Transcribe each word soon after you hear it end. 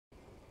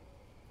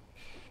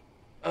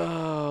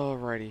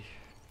Alrighty.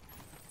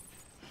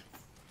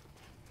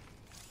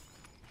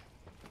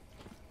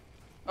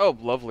 Oh,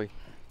 lovely.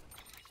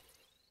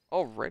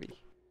 Already.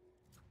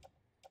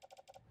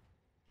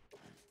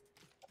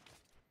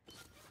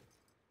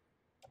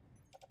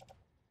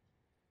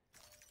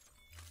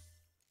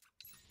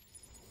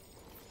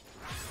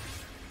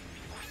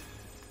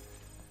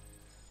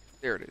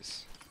 There it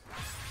is.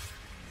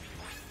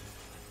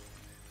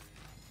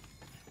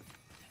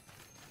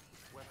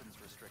 Weapons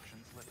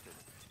restrictions lifted.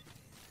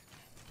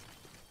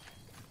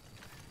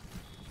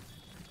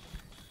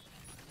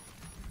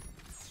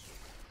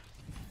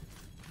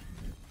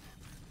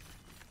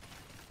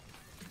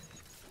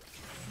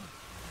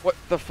 What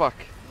the fuck?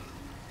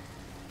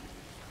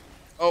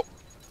 Oh.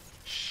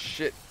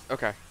 Shit.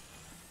 Okay.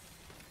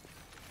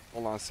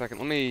 Hold on a second.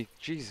 Let me...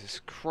 Jesus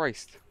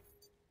Christ.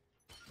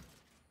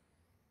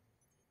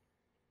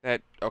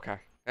 That... Okay.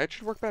 That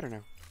should work better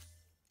now.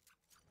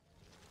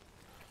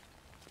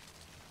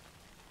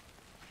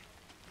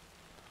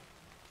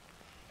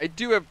 I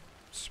do have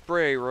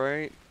spray,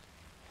 right?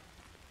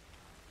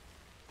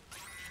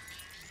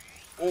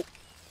 Oh.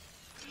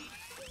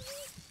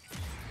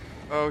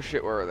 Oh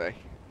shit, where are they?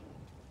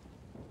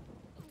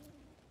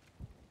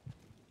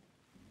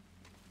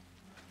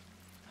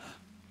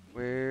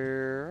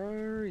 Where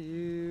are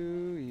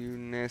you, you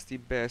nasty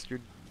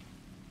bastard?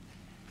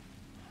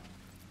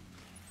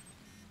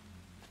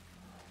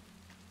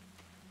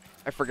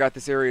 I forgot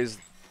this area is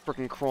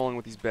freaking crawling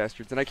with these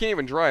bastards, and I can't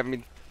even drive. I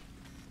mean,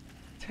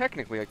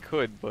 technically I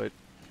could, but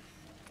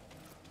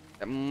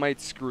that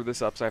might screw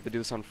this up, so I have to do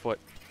this on foot.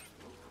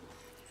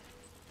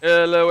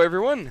 Hello,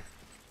 everyone.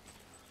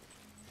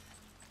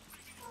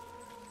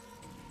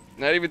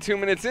 Not even 2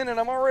 minutes in, and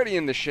I'm already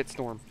in the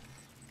shitstorm.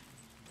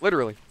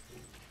 Literally.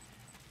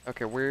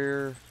 Okay,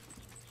 where...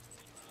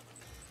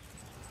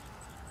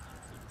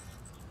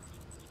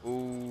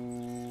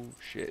 Oh,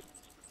 shit.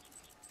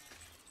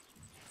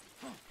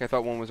 Okay, I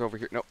thought one was over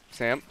here. Nope.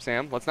 Sam,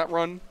 let's not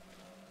run.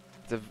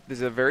 This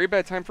is a very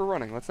bad time for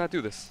running. Let's not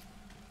do this.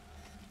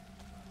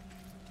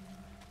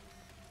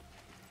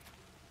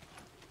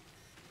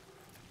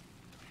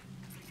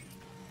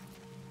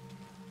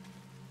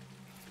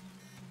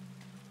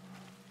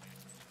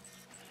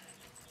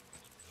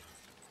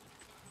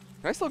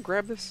 Can I still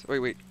grab this?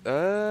 Wait.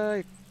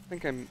 I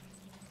think I'm...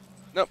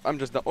 Nope, I'm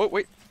just done. Oh,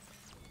 wait.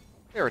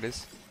 There it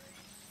is.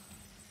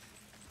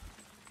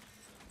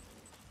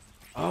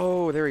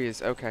 Oh, there he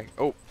is. Okay.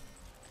 Oh.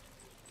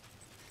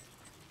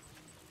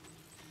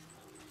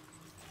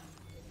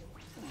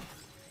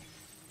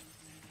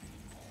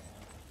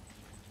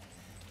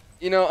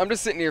 You know, I'm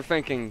just sitting here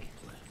thinking,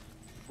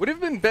 would it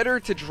have been better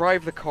to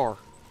drive the car?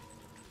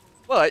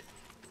 But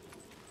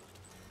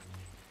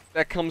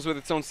that comes with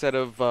its own set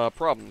of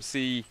problems.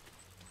 See,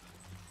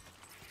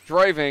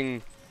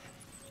 driving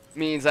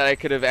means that I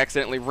could have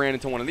accidentally ran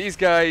into one of these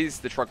guys,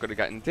 the truck could have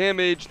gotten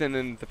damaged, and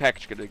then the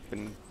package could have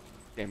been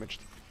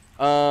damaged.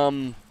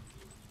 On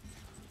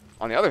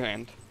the other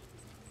hand,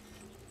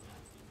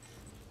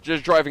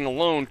 just driving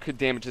alone could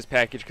damage this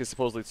package because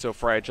supposedly it's so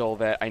fragile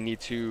that I need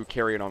to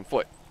carry it on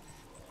foot.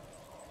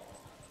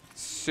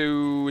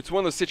 So it's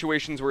one of those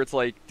situations where it's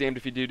like, damned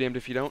if you do, damned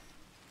if you don't.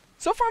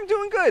 So far I'm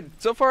doing good.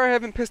 So far I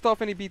haven't pissed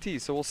off any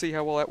BTs, so we'll see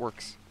how well that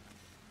works.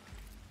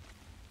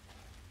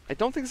 I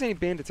don't think there's any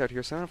bandits out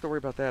here, so I don't have to worry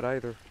about that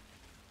either.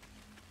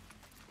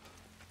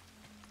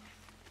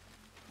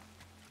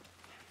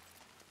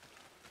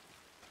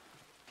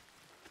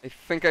 I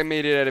think I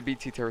made it out of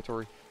BT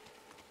territory.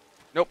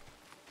 Nope.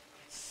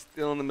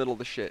 Still in the middle of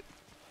the shit.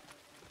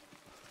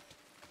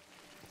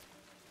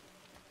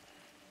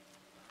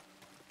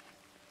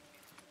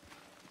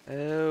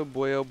 Oh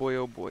boy, oh boy,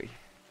 oh boy.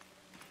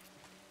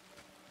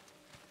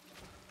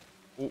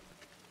 Oh.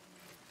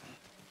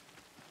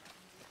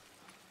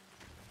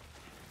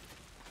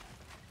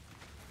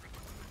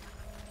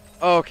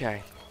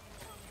 Okay.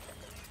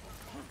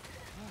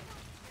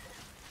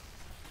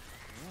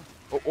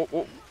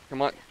 Oh.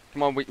 Come on.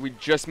 Come on, we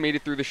just made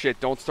it through the shit.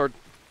 Don't start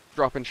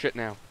dropping shit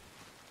now.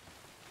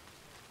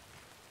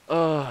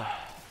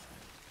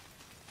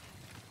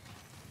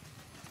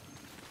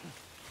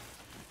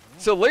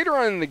 So later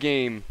on in the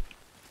game,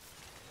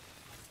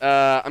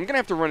 I'm gonna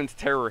have to run into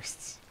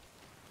terrorists.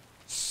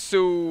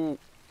 So,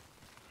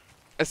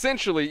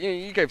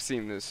 essentially, you guys have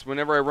seen this.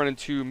 Whenever I run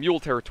into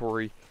mule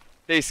territory,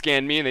 they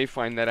scan me and they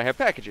find that I have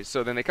packages.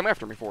 So then they come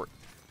after me for it.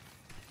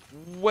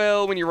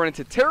 Well, when you run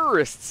into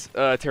terrorists'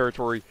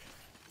 territory,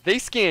 they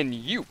scan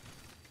you.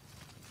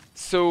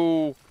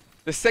 So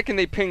the second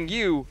they ping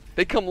you,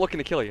 they come looking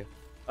to kill you.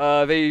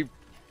 They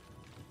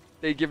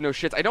give no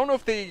shits. I don't know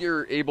if they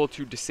are able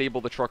to disable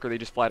the truck or they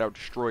just flat out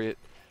destroy it.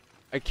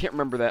 I can't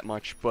remember that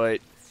much, but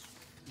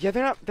yeah,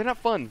 they're not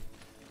fun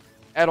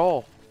at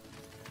all.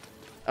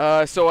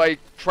 So I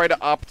try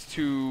to opt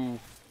to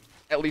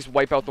at least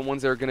wipe out the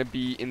ones that are going to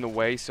be in the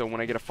way. So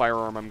when I get a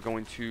firearm, I'm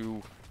going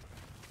to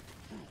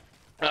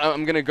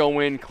go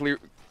in,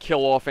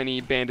 kill off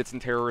any bandits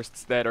and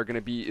terrorists that are going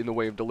to be in the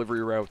way of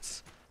delivery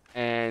routes,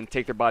 and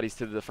take their bodies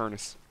to the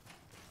furnace.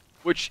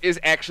 which is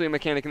actually a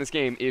mechanic in this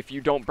game. If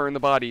you don't burn the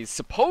bodies,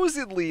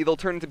 supposedly they'll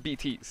turn into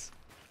BTs.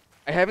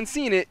 I haven't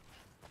seen it,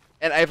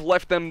 and I've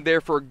left them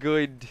there for a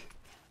good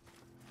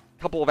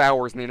couple of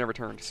hours and they never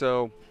turned.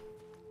 So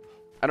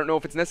I don't know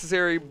if it's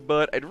necessary,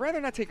 but I'd rather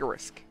not take a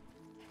risk.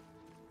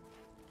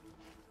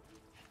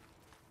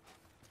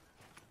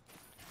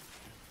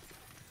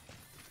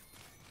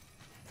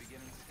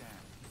 Beginning scan.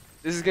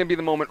 This is gonna be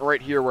the moment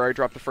right here where I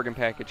drop the friggin'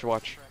 package.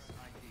 Watch. Press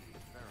ID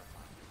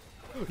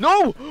verified. No!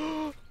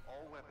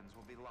 All weapons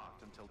will be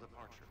locked until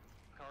departure.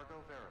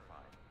 Cargo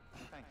verified.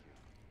 Thank you.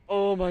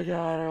 Oh my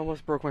god, I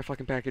almost broke my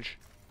fucking package.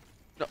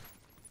 No.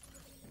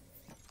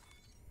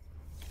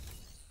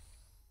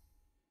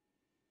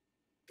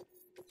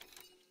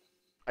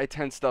 I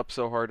tensed up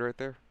so hard right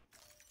there.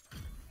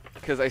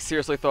 Because I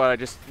seriously thought I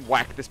just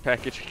whacked this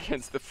package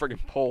against the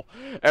friggin' pole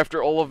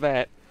after all of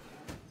that.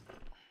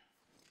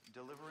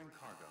 Delivering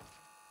cargo.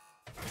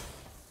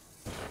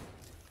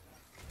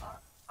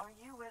 Are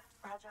you with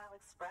Fragile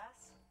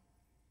Express?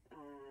 No.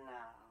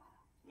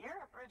 You're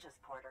a Bridges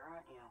porter,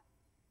 aren't you?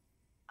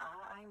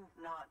 I'm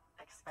not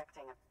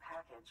expecting a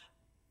package.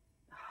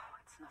 Oh,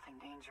 it's nothing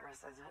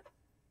dangerous, is it?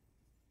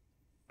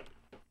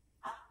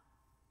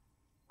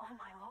 Oh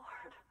my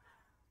lord.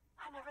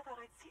 I never thought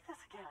I'd see this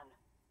again.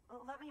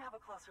 Let me have a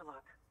closer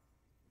look.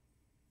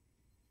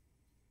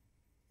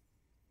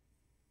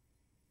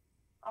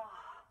 Oh,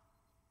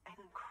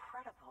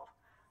 incredible.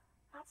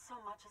 Not so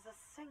much as a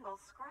single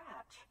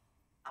scratch.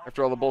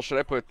 After all the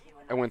bullshit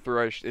I went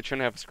through, it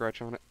shouldn't have a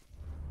scratch on it.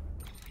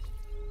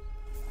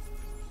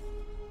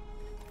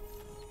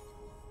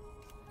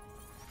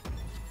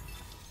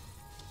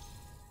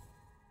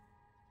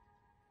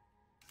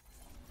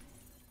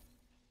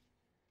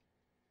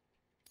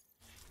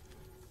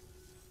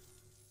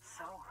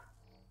 So,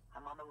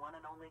 I'm on the one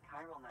and only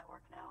chiral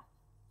network now.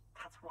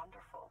 That's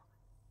wonderful.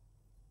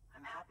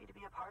 I'm happy to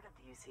be a part of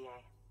the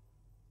UCA.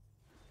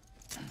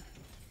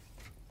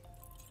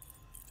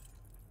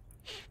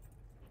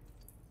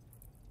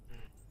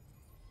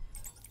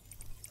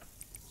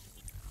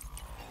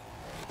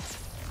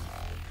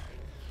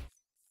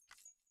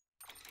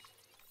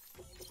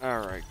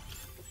 Alright.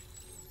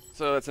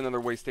 So that's another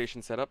way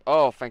station setup.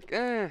 Oh,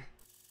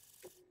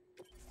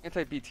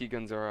 Anti-BT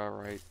guns are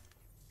alright.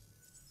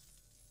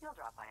 You'll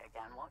drop by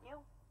again, won't you?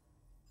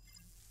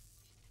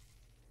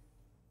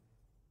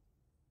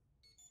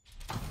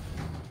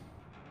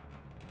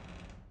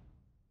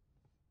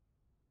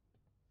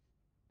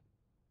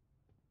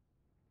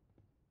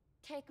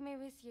 Take me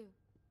with you.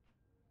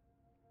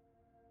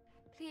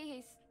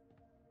 Please.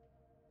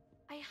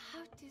 I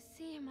have to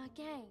see him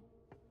again.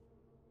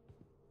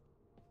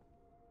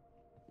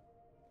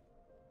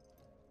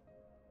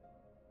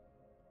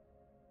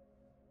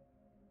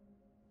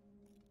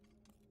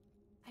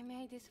 I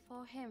made this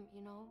for him,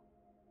 you know.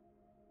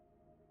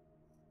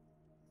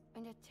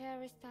 When the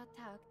terrorists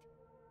attacked,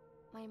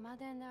 my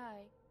mother and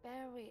I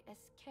barely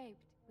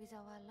escaped with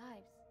our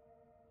lives.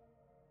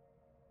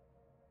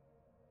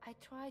 I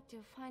tried to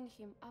find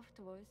him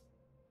afterwards.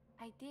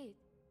 I did.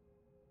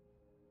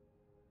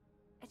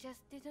 I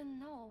just didn't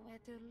know where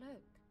to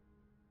look.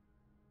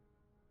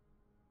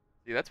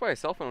 See, that's why a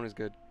cell phone is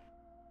good.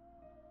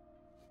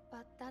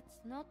 But that's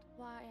not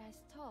why I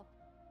stopped.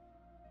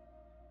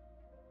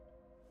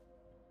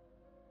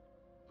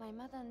 My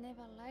mother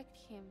never liked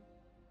him.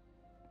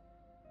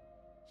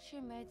 She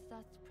made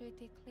that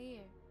pretty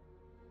clear.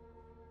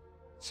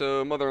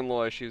 So,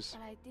 mother-in-law issues.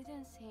 But I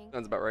didn't think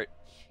Sounds about right.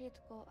 she'd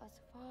go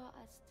as far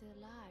as to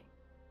lie.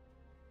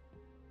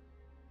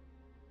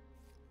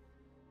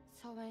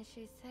 So when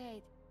she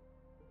said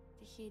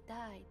that he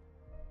died,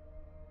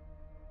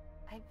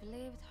 I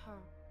believed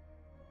her.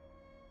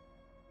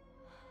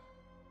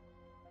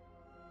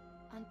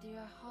 Until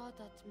I heard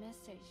that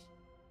message.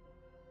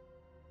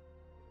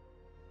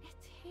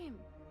 It's him.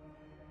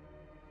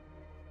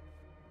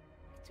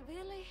 It's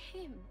really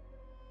him.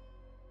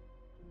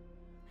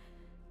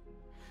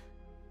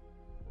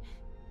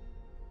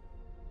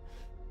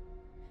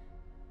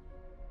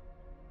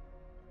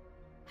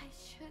 I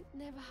should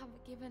never have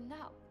given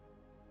up.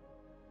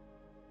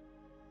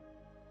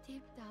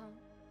 Deep down,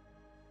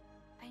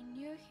 I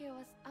knew he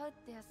was out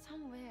there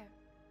somewhere.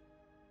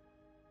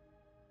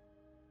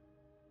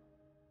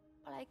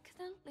 But I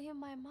couldn't leave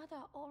my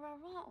mother all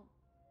alone.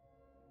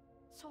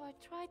 So I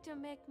tried to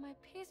make my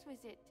peace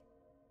with it.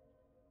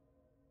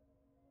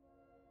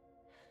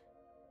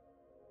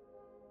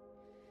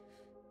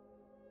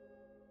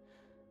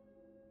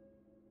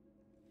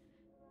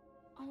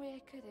 Only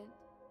I couldn't.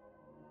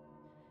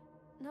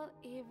 Not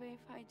even if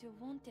I do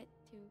wanted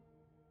to.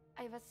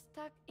 I was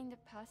stuck in the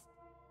past,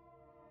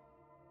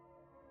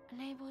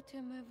 unable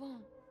to move on.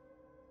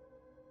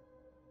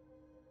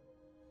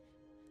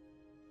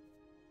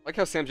 Like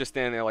how Sam's just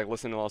standing there, like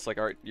listening to us, like,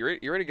 all right, you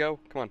ready to go?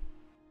 Come on,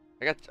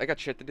 I got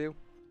shit to do.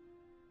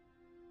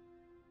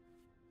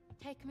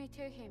 Take me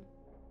to him.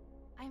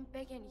 I'm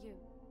begging you.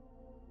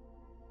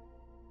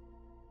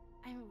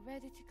 I'm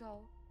ready to go.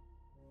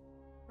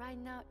 Right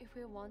now, if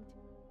you want.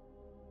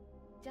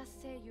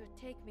 Just say you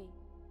take me.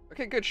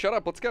 Okay, good. Shut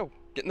up. Let's go.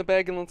 Get in the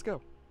bag and let's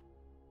go.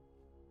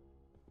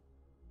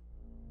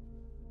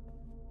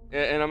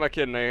 And I'm not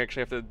kidding, I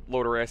actually have to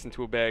load her ass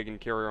into a bag and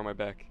carry her on my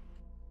back.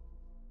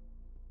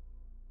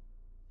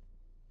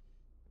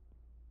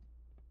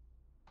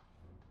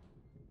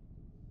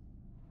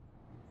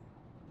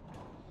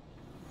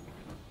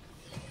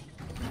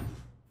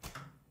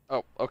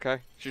 Oh, okay.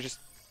 She just...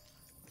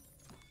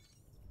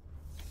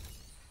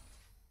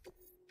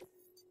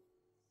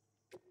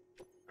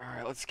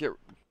 Alright, let's get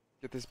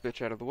this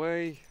bitch out of the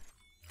way.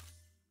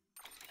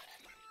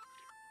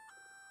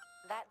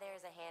 That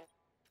there's a hand.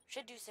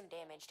 Should do some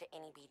damage to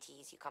any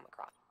BTs you come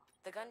across.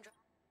 The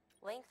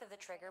length of the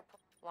trigger,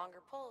 longer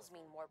pulls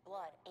mean more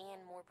blood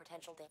and more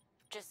potential damage.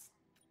 Just...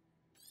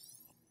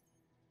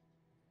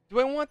 Do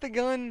I want the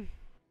gun?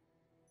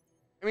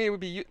 I mean, it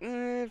would be...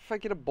 if I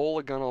get a bowl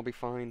of gun, I'll be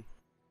fine.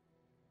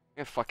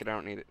 Yeah, fuck it, I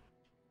don't need it.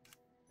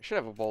 I should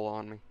have a bowl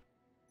on me.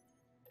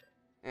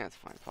 Yeah, it's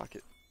fine, fuck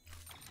it.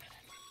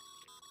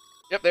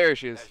 Yep, there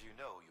she is. As you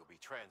know, you'll be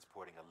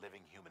transporting a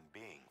living human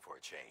being for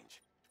a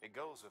change. It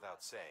goes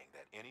without saying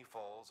that any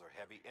falls or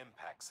heavy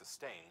impacts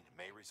sustained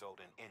may result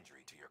in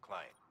injury to your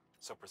client.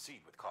 So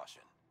proceed with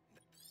caution.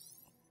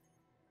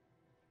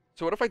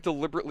 So what if I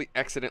deliberately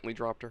accidentally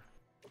dropped her?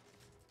 I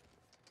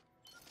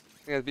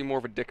think that'd be more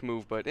of a dick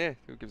move, but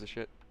who gives a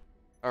shit?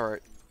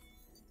 Alright.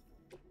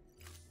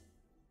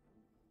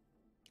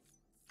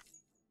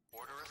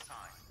 Order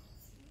assigned.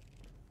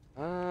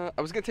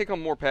 I was gonna take on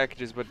more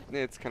packages, but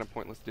it's kind of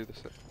pointless to do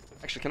this.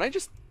 Actually, can I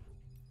just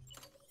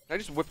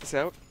whip this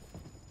out?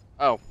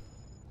 Oh.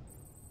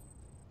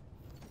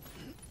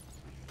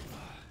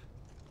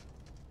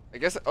 I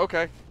guess,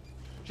 okay.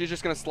 She's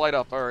just gonna slide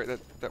up. Alright,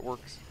 that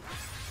works.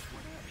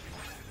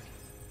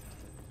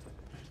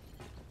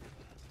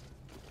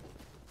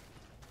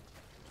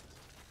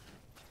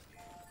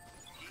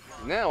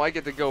 Now I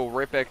get to go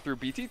right back through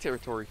BT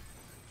territory.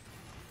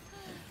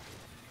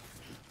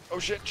 Oh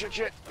shit, shit,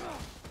 shit.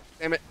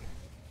 Damn it.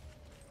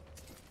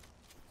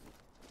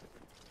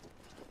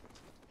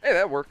 Hey,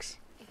 that works.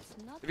 It's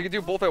not If you can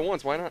do both at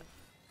once, why not?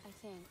 I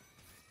think.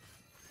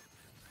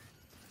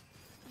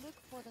 Look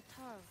for the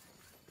tar.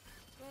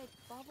 Red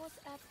bubbles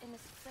up in the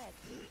spread.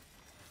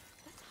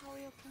 That's how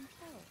you can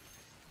tell.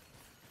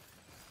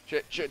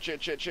 Shit, shit,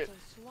 shit, shit, shit.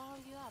 They'll swallow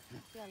you up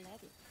if you're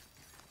ready.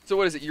 So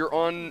what is it? You're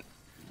on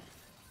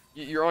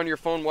your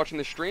phone watching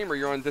the stream, or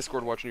you're on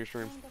Discord watching your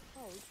stream? Find the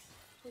folks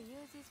who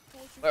use these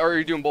places Or are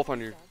you to doing both on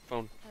your product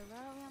phone?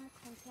 terrarium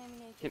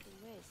contaminated Can-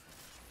 waste.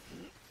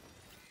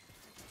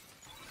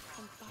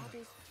 And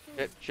bodies too.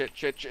 Shit, shit,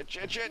 shit, shit,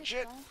 shit, shit, If you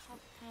shit. don't have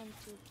time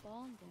to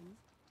burn them,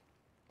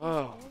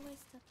 Oh. there's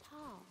always the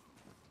tar.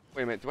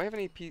 Wait a minute, do I have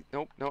any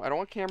Nope, no, I don't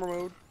want camera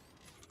mode.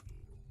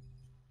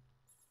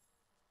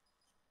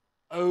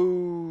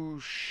 Oh,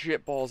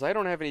 shit balls. I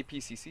don't have any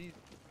PCCs.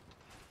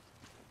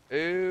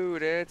 Oh,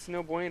 that's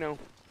no bueno.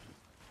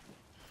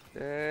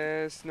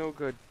 That's no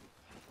good.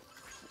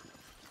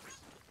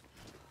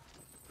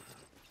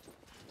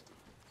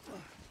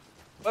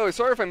 Oh,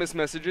 sorry if I missed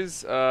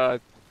messages.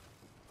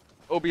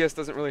 OBS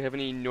doesn't really have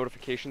any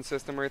notification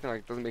system or anything.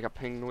 Like, it doesn't make a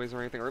ping noise or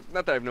anything. Or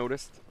not that I've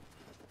noticed.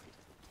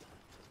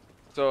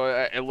 So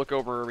I look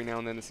over every now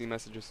and then to see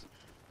messages.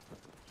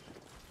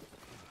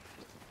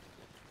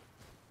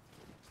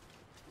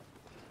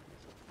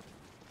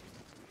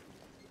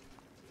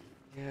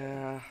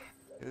 Yeah,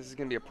 this is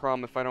gonna be a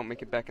problem if I don't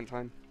make it back in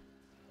time.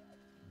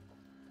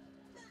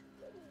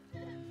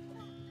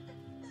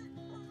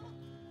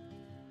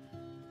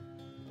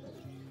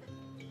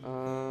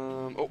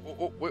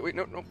 Oh, wait,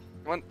 no, come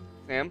on,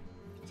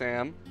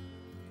 Sam,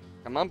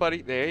 come on,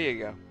 buddy, there you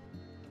go,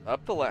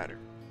 up the ladder.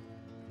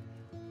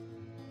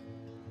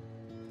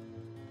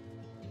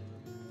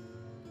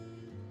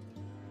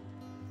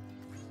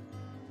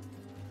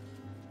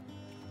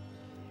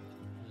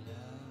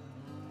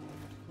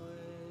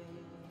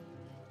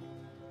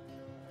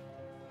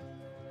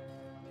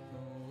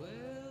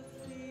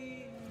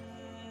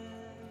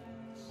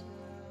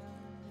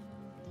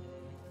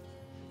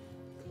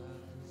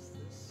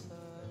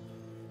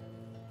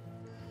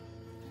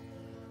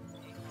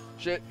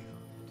 Shit.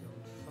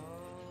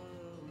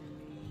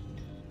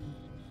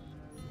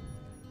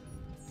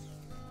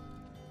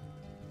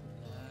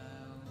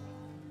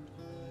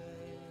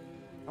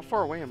 How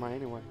far away am I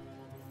anyway?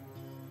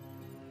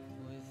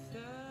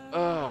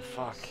 Oh,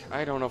 fuck.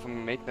 I don't know if I'm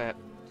gonna make that.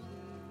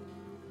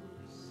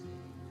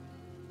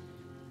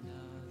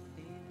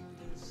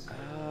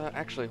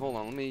 Actually, hold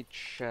on. Let me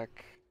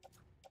check.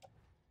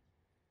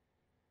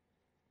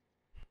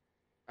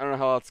 I don't know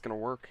how that's gonna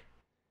work.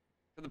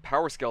 The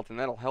power skeleton,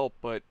 that'll help,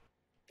 but...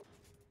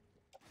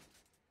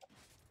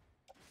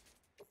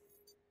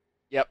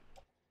 Yep.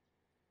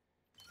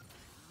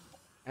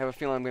 I have a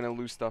feeling I'm gonna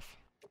lose stuff.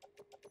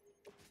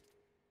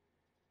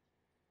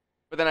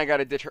 But then I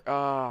gotta ditch her.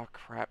 Oh,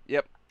 crap.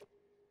 Yep.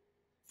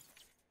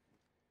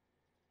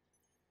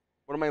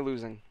 What am I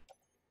losing?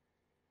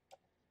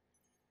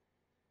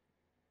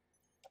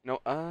 No,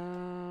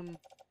 God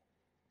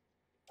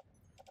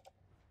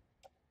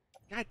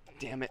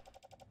damn it.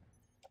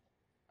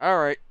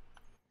 Alright.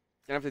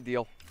 Gonna have to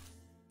deal.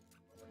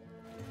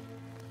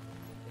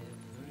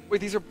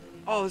 Wait, these are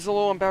Oh, this is a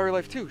low on battery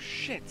life too.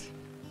 Shit. So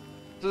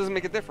it doesn't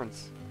make a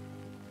difference.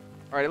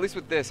 Alright, at least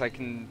with this I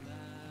can...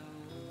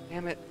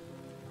 Damn it.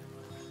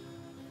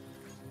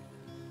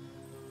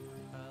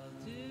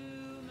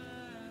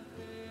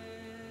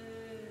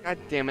 God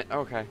damn it.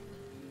 Okay.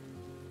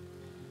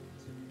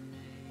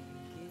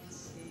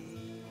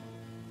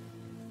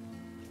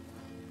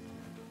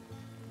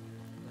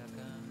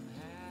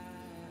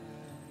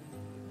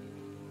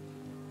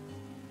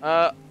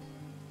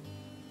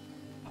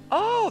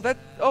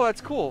 Oh,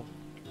 that's cool.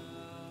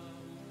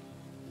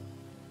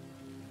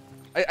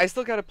 I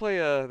still gotta play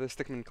the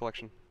Stickman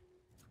collection.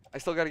 I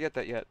still gotta get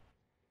that yet.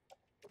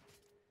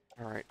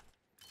 Alright.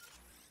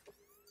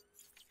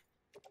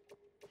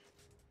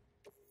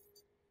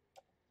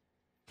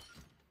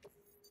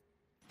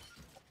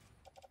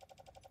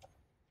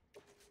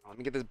 Let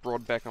me get this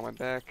broad back on my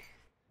back.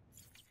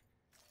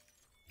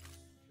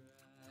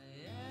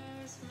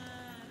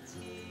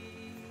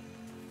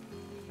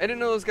 I didn't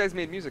know those guys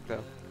made music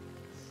though.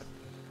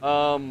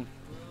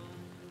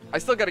 I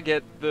still gotta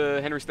get the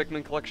Henry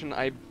Stickmin collection.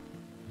 I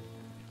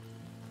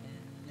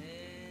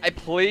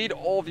played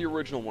all the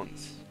original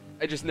ones.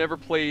 I just never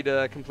played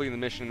completing the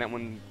mission. That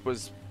one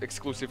was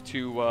exclusive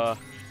to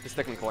the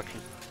Stickmin collection.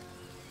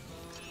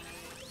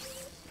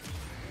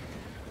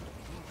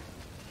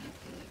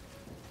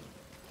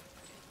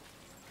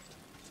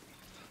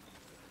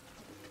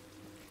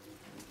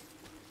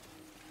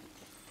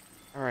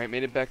 Alright,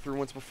 made it back through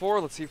once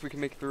before. Let's see if we can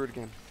make it through it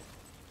again.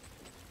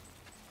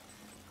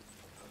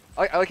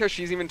 I like how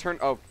she's even turned...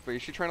 Oh, wait,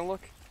 is she trying to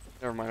look?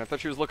 Never mind, I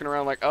thought she was looking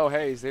around like, oh,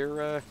 hey, is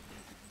there,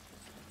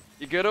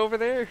 you good over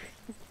there?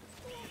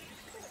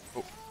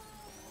 Oh.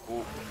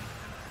 Oh.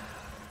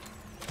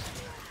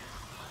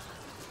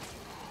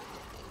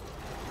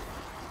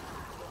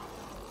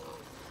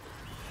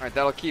 Alright,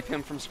 that'll keep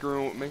him from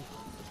screwing with me.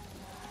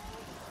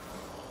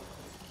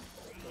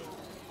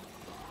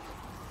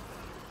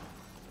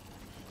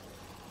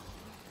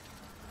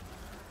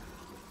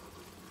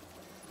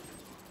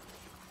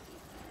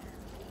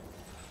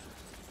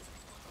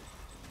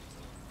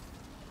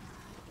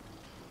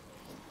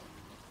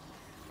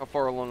 How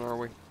far along are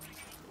we?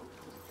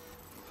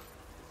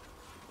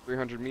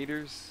 300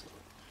 meters?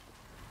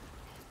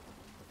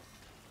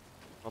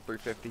 Oh,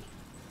 350.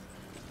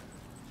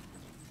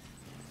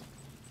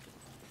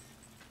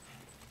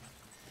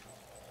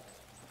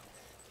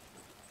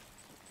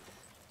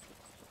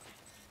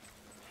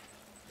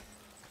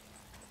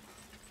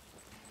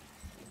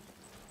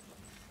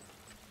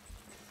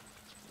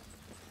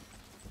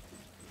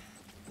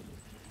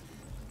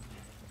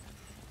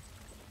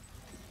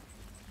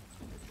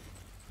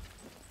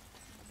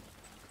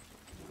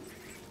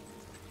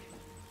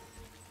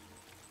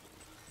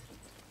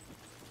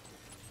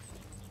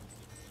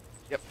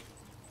 Yep.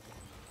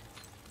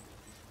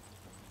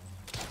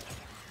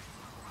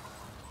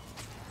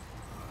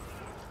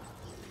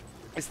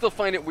 I still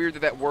find it weird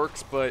that that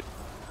works, but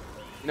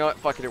you know what?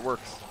 Fuck it, it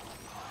works.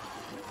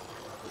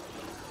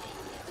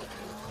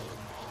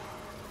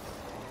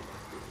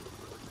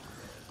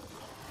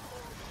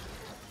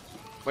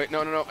 Wait,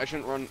 no, no, no, I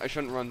shouldn't run. I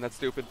shouldn't run. That's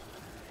stupid.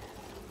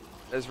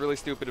 That is really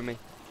stupid of me.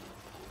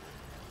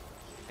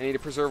 I need to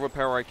preserve what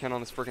power I can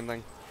on this freaking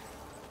thing.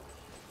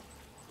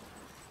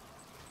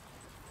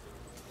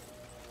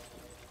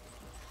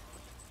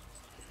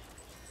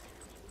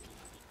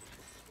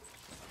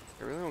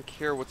 I really don't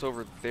care what's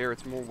over there.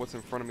 It's more what's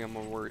in front of me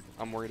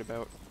I'm worried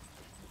about.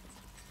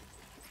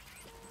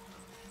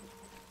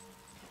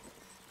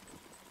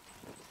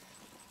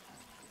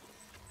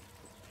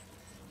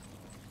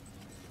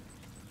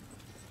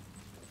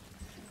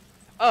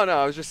 Oh no,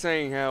 I was just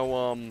saying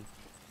how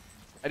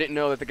I didn't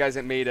know that the guys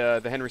that made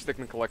the Henry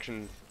Stickmin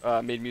collection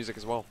made music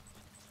as well.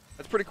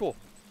 That's pretty cool.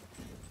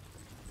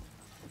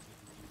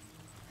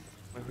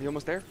 Wait, are we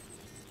almost there?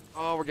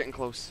 Oh, we're getting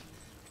close.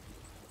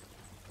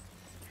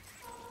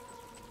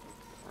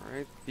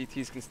 Alright,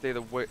 BTs can stay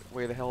the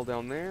way the hell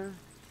down there.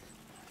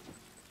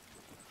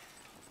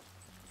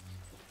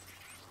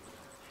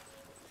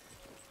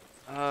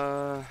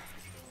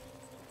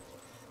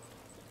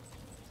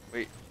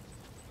 Wait.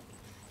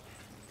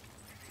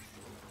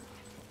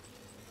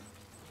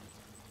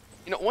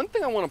 You know, one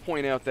thing I want to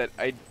point out that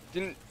I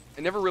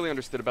never really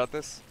understood about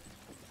this.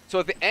 So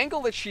at the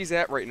angle that she's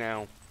at right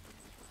now,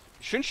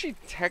 shouldn't she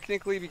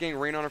technically be getting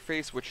rain on her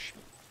face, which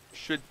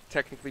should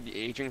technically be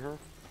aging her?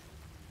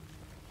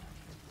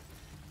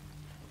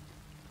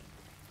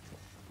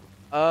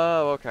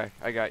 Oh, okay.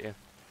 I got you.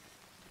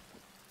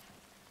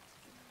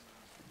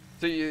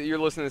 So you're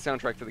listening to the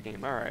soundtrack to the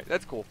game. Alright,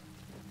 that's cool.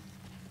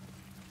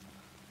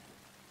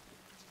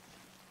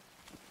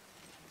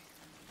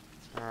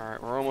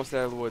 Alright, we're almost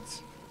out of the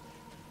woods.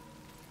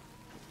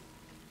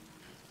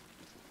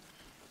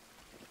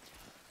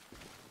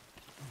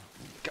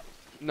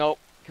 Nope,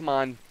 come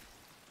on.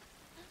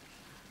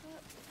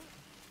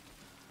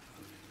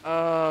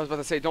 I was about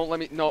to say, don't let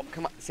me... No,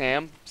 come on.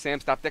 Sam,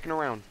 stop dicking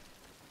around.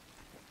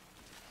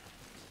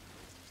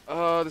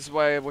 Oh, this is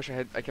why I wish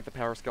I kept the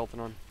power skeleton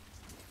on.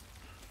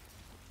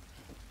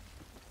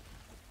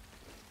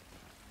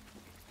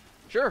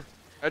 Sure.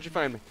 How'd you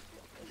find me?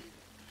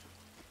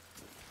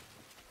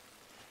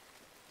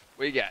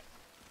 What you got?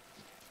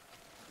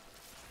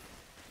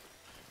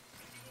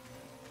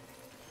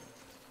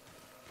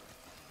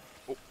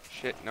 Oh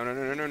shit! No no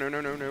no no no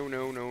no no no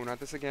no no! Not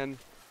this again.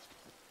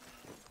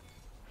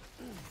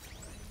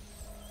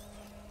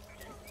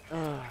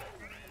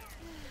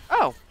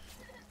 Oh!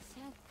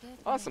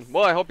 Awesome.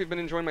 Well, I hope you've been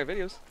enjoying my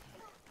videos.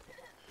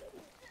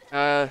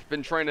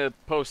 Been trying to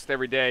post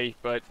every day,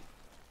 but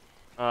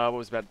what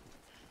was about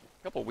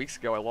a couple weeks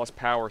ago I lost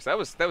power, so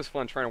that was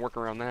fun trying to work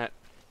around that.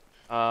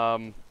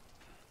 Like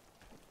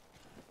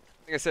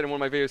I said in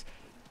one of my videos,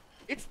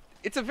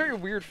 it's a very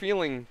weird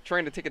feeling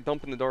trying to take a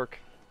dump in the dark.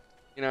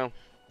 You know,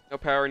 no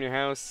power in your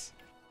house.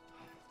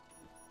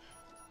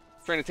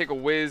 Trying to take a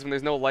whiz when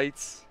there's no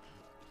lights.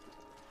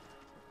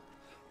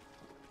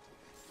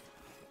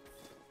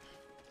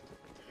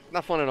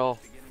 Not fun at all.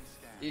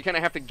 You kind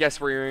of have to guess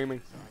where you're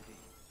aiming.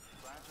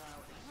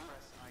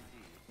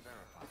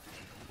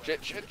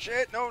 Shit, shit,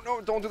 shit. No,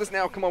 no, don't do this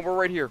now. Come on, we're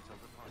right here.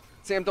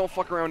 Sam, don't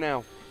fuck around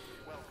now.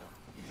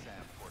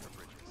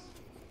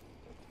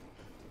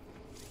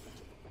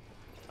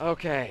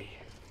 Okay.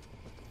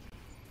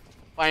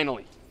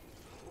 Finally.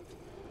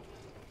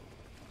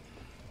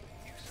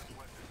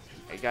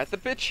 I got the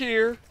bitch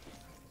here.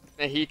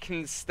 Now he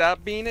can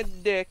stop being a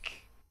dick.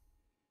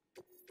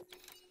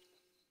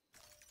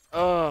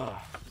 Ugh.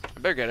 I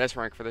better get S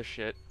rank for this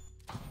shit.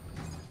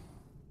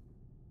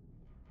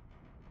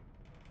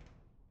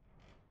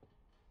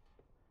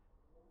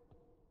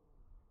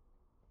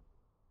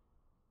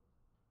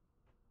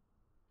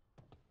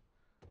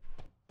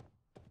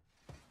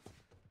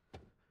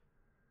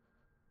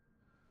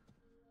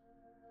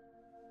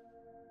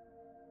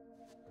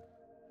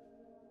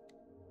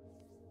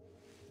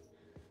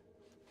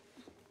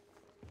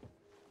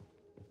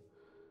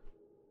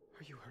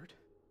 Are you hurt?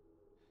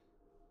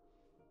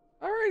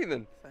 Alrighty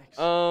then. Thanks.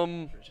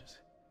 Bridges.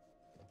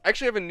 I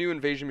actually have a new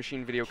Invasion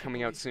Machine video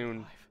coming out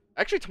soon.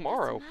 Actually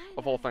tomorrow,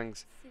 of all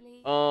things.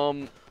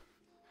 I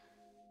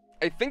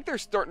think they're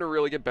starting to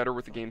really get better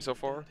with the game so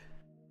far.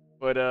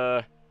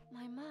 But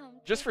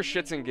just for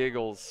shits and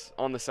giggles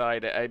on the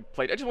side, I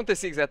just wanted to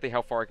see exactly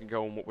how far I could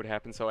go and what would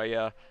happen. So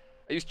I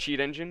used Cheat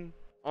Engine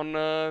on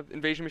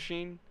Invasion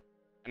Machine,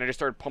 and I just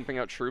started pumping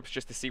out troops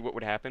just to see what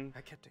would happen.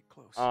 I kept it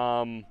close.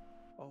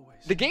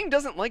 Always. The game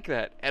doesn't like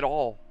that at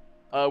all.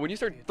 When you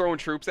start throwing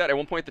troops at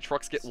one point the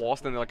trucks get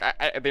lost and they're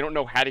like, they don't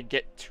know how to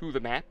get to the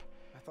map.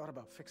 I thought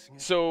about fixing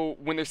it. So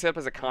when they're set up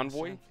as a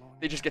convoy,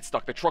 they just get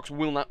stuck. The trucks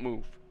will not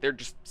move. They're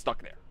just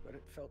stuck there. But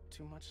it felt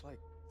too much like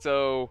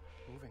so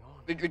moving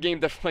on. the game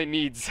definitely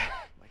needs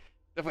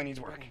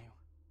work.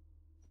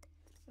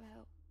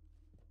 Well,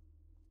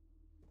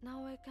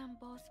 now we can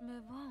both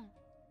move on.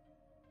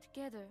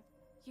 Together,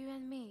 you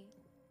and me.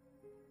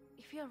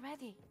 If you're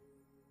ready.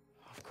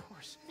 Of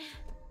course.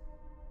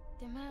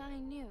 The man I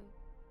knew.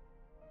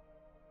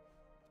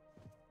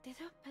 They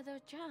don't peddle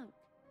junk.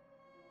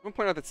 I want to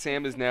point out that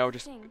Sam is now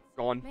just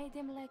gone. Made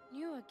them like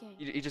new again.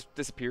 He just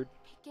disappeared.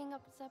 Picking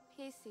up the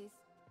pieces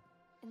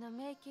and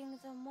making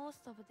the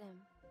most of them.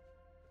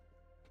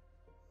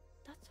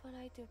 That's what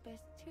I do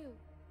best too.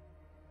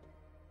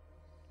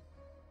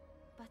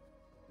 But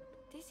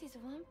this is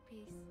one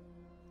piece.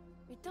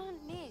 We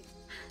don't need.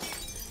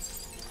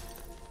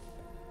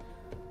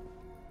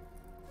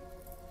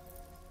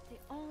 The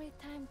only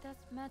time that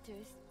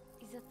matters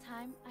is the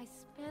time I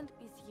spend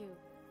with you.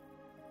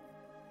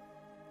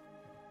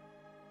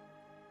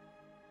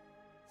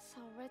 So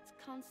let's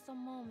count the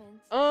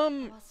moments.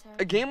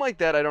 A game like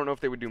that, I don't know if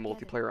they would do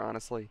multiplayer,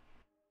 honestly.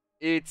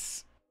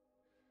 It's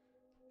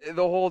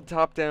the whole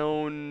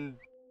top-down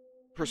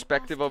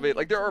perspective of it.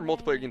 Like, there are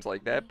multiplayer games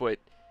like that, but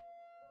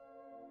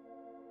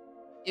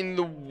in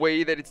the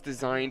way that it's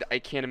designed, I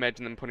can't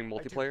imagine them putting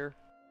multiplayer.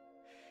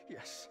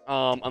 Yes.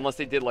 Unless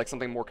they did, like,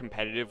 something more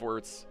competitive where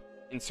it's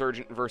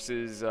Insurgent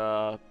versus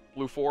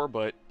Blue 4,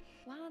 but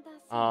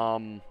I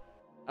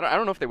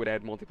don't know if they would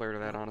add multiplayer to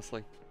that,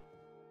 honestly.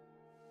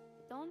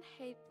 Don't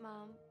hate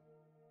Mom,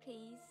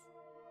 please.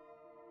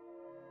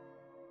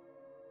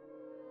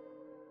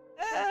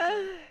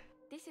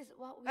 This is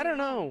what we I don't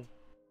know.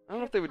 I don't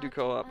know if they would do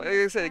co-op. Like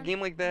I said, a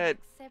game like that,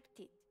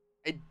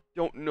 I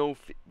don't know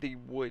if they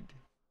would.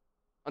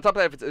 On top of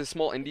that, if it's a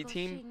small indie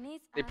team,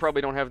 they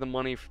probably don't have the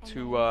money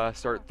to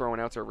start throwing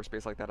out server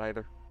space like that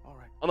either. All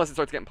right. Unless it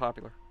starts getting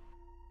popular.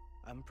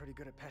 I'm pretty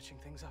good at patching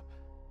things up.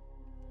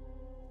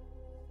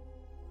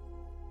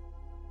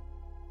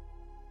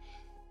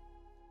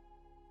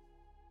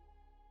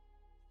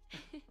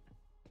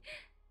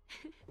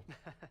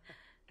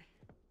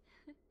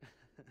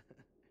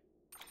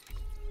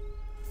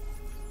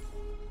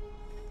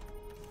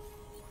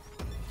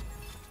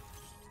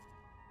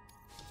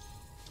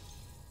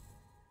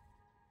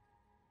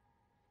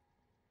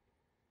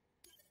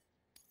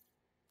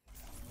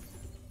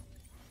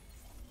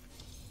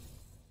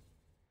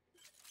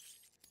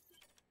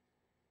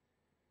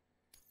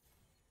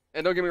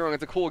 And don't get me wrong,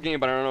 it's a cool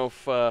game, but I don't know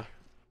if I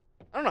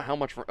don't know how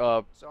much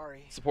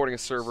Sorry. supporting a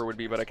server would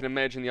be, but I can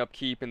imagine the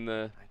upkeep and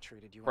the I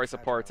treated you price of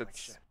and parts. Fabio like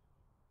It's shit.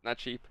 not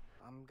cheap.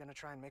 I'm gonna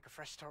try and make a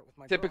fresh start with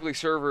my typically girl.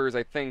 servers,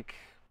 I think,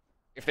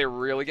 if they're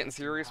really getting Can't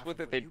do serious half with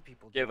of it, what they'd you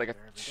people do get like out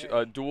there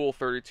every a day. dual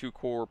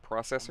 32-core I'm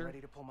processor,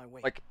 ready to pull my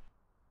weight. like If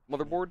you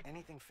need motherboard.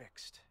 anything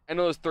fixed. I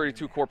know those I'm your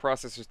 32-core man.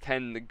 processors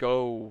tend to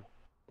go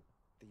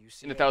The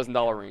UCA in the can $1,000 count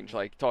on range, me.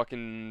 like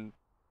talking.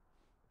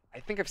 I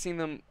think I've seen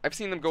them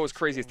go as Takes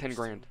crazy as getting 10 used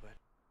to, grand. but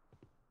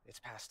it's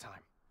past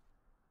time.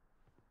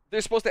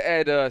 They're supposed to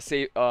add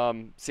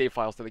save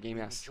files to the game.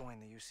 We will Yes.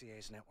 join the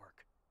UCA's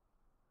network.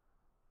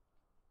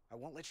 I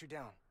won't let you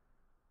down.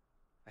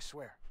 I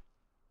swear.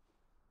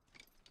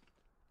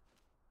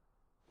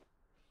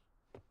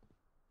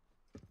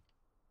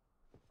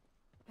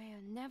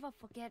 We'll never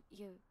forget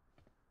you.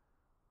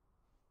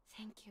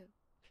 Thank you.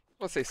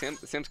 Let's say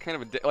Sam's kind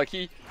of a dick. Like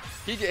he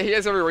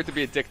has every right to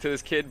be a dick to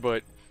this kid,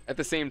 but at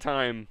the same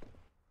time,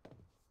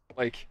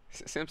 like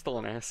Sam's still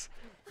an ass.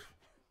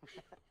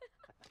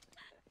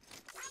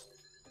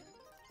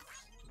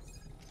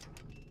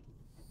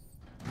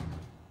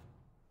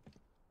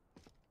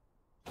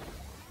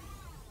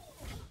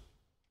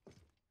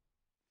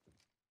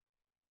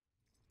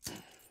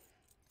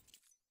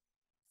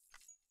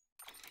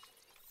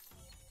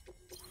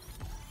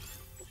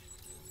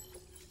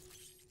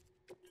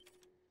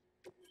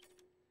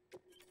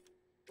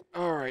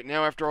 Alright,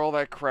 now after all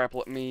that crap,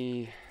 let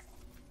me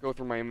go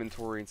through my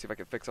inventory and see if I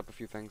can fix up a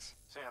few things.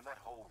 Sam,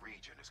 that whole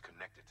region is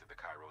connected to the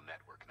Cairo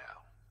network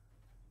now.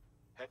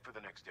 Head for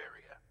the next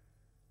area.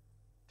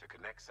 To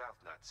connect South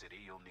Knot City,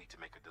 you'll need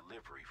to make a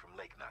delivery from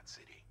Lake Knot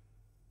City.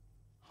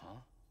 Huh?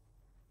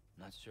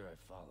 Not sure I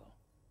follow.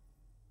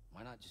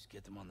 Why not just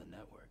get them on the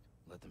network?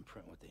 Let them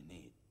print what they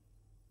need.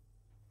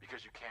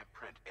 Because you can't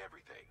print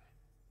everything.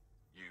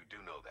 You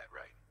do know that,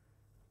 right?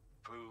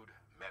 Food,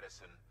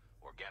 medicine,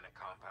 organic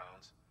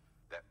compounds,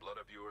 that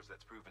blood of yours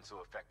that's proven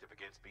so effective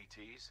against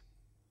BTs?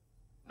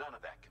 None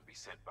of that can be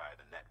sent via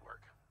the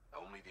network.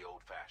 Only the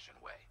old-fashioned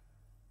way.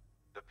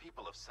 The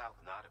people of South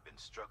Knot have been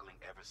struggling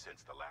ever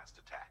since the last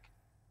attack.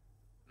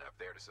 Now, if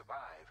they're to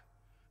survive,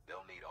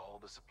 they'll need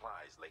all the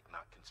supplies Lake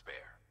Knot can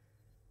spare.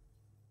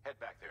 Head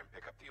back there and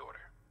pick up the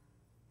order.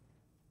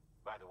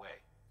 By the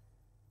way,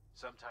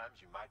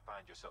 sometimes you might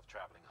find yourself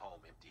traveling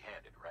home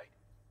empty-handed, right?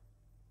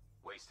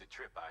 Wasted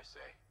trip, I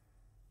say.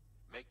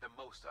 Make the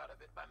most out of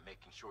it by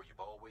making sure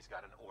you've always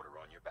got an order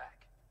on your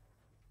back.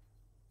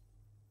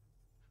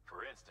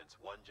 For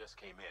instance, one just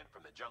came in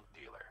from the junk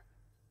dealer.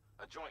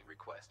 A joint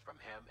request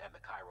from him and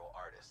the Cairo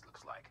artist,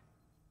 looks like.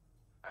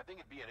 I think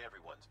it'd be in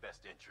everyone's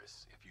best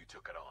interest if you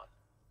took it on.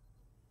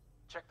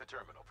 Check the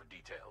terminal for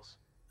details.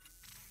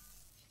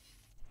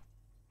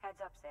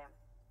 Heads up, Sam.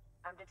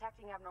 I'm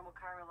detecting abnormal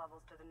Cairo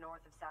levels to the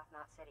north of South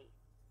Knot City.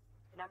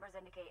 The numbers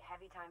indicate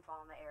heavy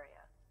timefall in the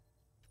area.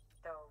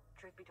 Though,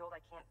 truth be told, I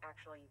can't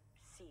actually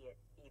see it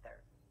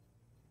either.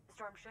 The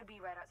storm should be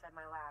right outside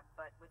my lab,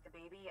 but with the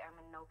baby, I'm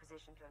in no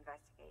position to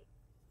investigate.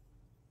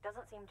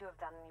 Doesn't seem to have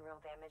done any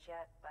real damage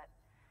yet, but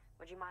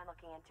would you mind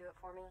looking into it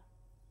for me?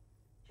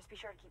 Just be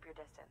sure to keep your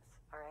distance,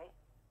 alright?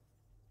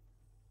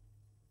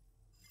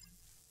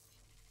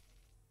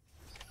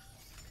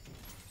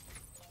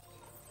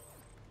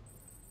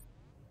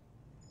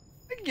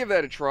 I can give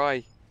that a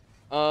try.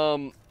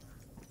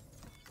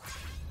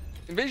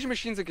 Invasion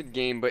Machine's a good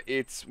game, but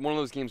it's one of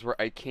those games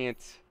where I can't...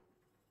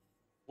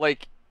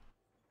 Like,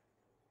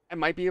 I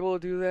might be able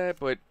to do that,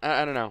 but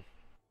I don't know.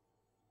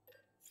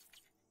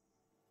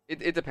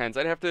 It depends.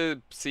 I'd have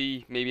to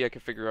see. Maybe I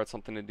could figure out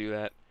something to do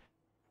that.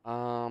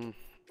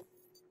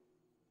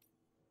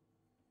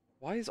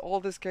 Why is all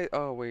this guy...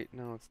 Oh, wait.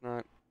 No, it's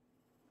not.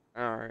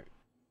 Alright.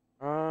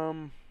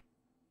 I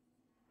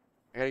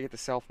gotta get the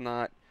South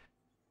Knot.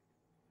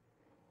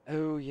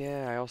 Oh,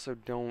 yeah. I also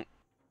don't...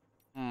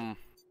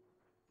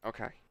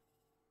 Okay.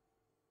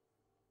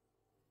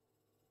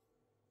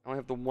 I only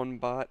have the one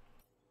bot.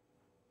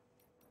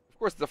 Of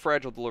course, it's a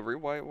fragile delivery.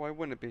 Why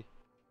wouldn't it be?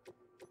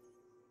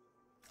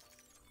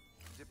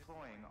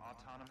 Deploying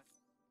autonomous.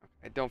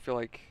 I don't feel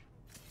like...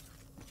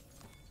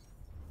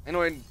 I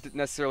know I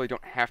necessarily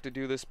don't have to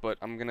do this, but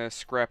I'm gonna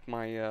scrap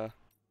my,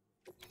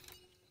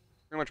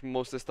 pretty much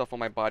most of the stuff on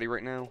my body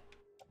right now.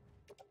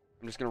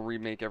 I'm just gonna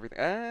remake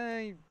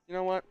everything. You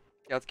know what?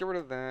 Yeah, let's get rid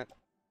of that.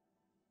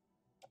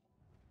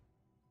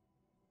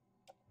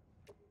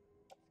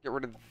 Get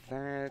rid of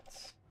that.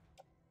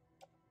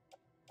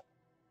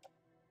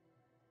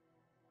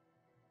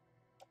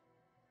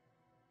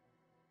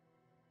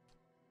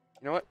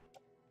 You know what?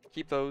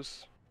 Keep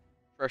those.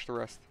 Trash the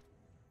rest.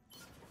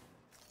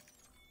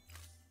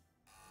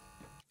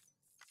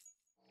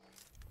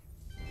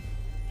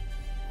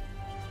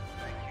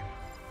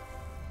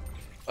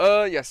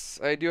 Yes,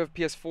 I do have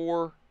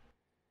PS4.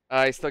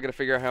 I still gotta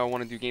figure out how I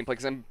want to do gameplay,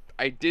 because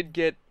I did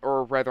get,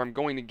 or rather I'm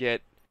going to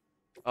get,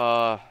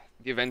 the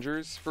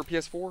Avengers for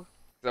PS4,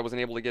 because I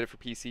wasn't able to get it for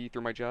PC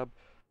through my job.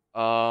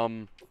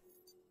 I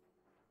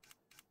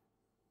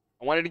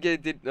wanted to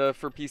get it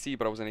for PC,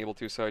 but I wasn't able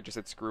to, so I just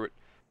said screw it.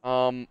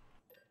 Oh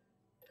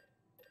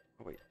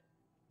wait,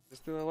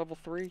 just do a level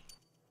 3?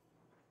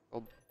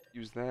 I'll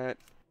use that.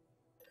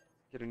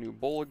 Get a new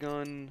bola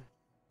gun.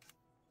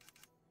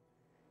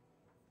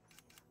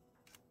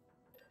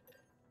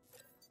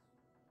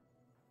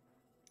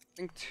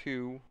 think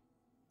 2.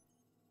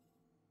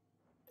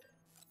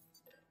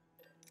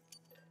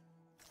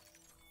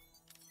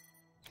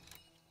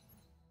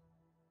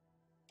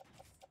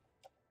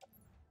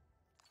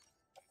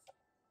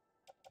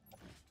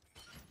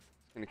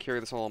 Gonna carry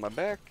this all on my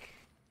back.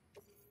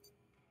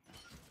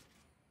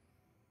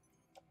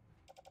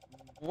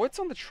 What's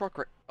on the truck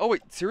right? Oh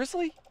wait,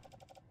 seriously?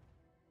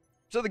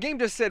 So the game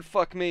just said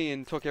fuck me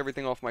and took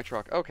everything off my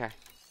truck. Okay.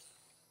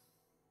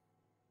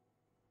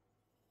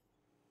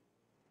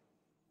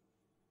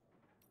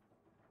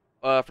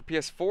 For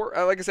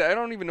PS4, like I said, I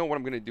don't even know what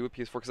I'm gonna do with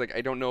PS4 because like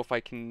I don't know if I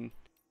can.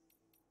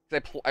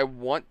 Cause I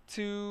want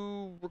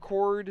to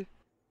record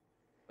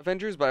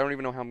Avengers, but I don't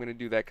even know how I'm gonna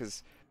do that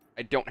because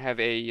I don't have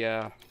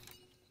a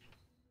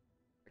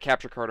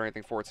capture card or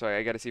anything for it. So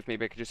I got to see if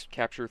maybe I could just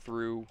capture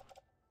through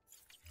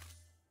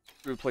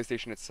the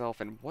PlayStation itself.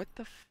 And what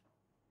the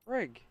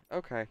frig?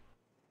 Okay.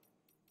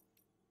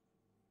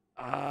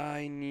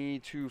 I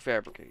need to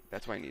fabricate.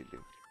 That's what I need to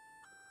do.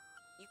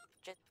 You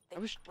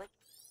just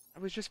I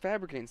was just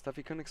fabricating stuff.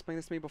 You couldn't explain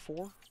this to me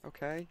before?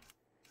 Okay.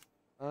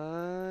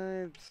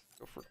 Let's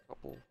go for a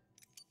couple.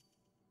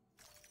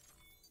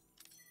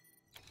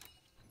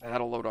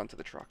 That'll load onto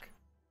the truck.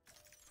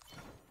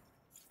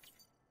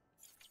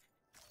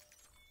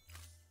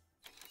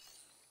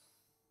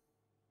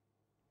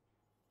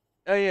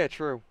 Oh yeah,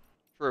 true.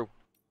 True.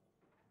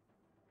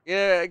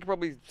 Yeah, I could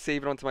probably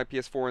save it onto my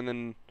PS4 and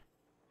then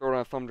throw it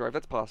on a thumb drive.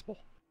 That's possible.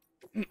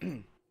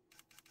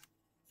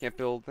 Can't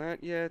build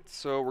that yet,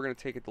 so we're gonna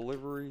take a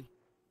delivery.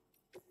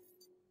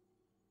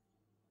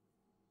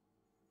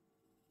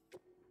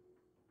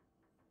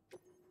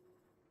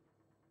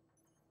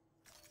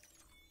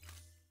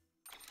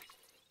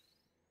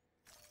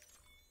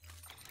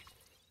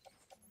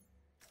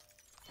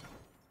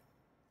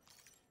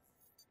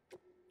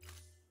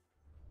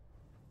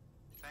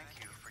 Thank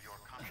you for your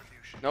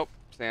contribution. Nope,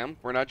 Sam,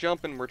 we're not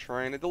jumping. We're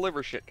trying to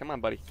deliver shit. Come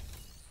on, buddy.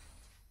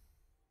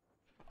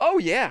 Oh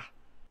yeah,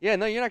 yeah.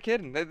 No, you're not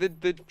kidding.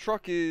 The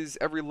truck is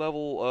every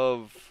level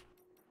of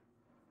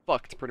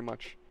fucked, pretty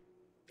much.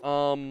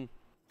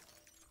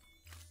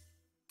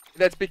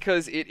 That's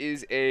because it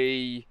is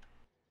a.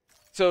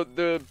 So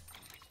the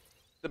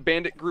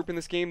bandit group in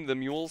this game, the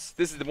mules.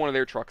 This is one of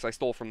their trucks. I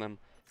stole from them.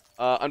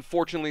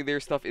 Unfortunately, their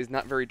stuff is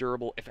not very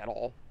durable, if at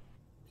all,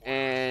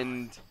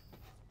 and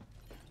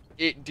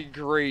it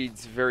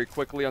degrades very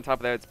quickly. On top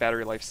of that, its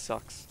battery life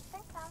sucks.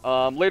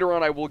 Later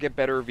on, I will get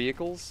better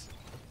vehicles.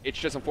 It's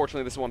just,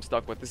 unfortunately, this is what I'm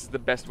stuck with. This is the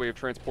best way of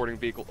transporting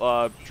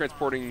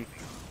transporting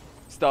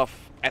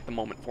stuff at the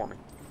moment for me.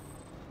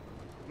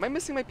 Am I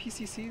missing my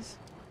PCCs?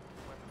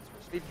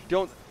 They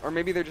don't, or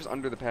maybe they're just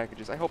under the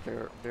packages. I hope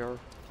they are.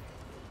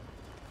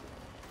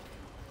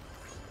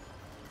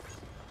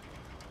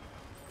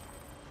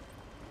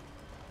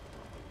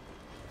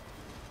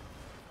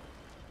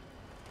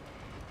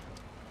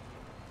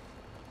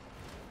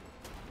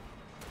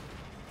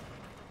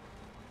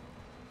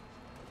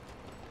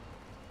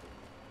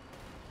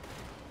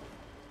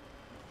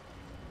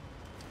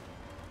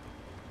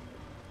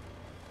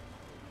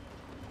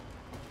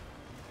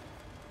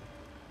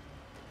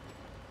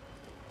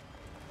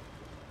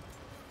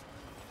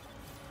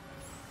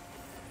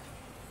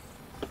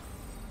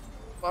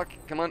 Fuck,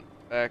 come on,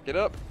 back it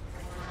up.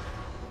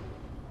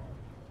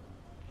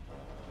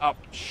 Oh,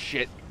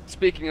 shit.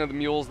 Speaking of the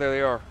mules, there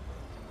they are.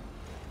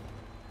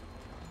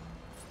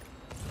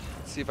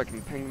 Let's see if I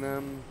can ping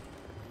them.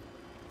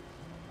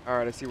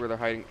 Alright, I see where they're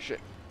hiding.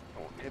 Shit.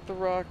 Don't hit the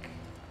rock.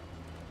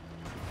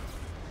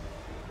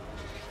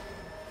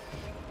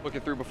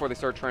 Looking through before they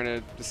start trying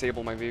to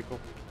disable my vehicle.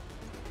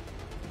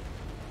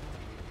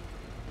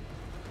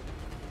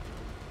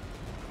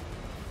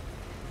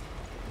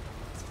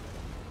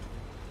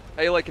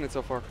 How you liking it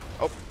so far?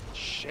 Oh,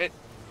 shit.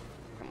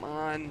 Come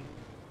on.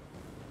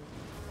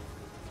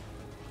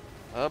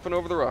 Up and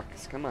over the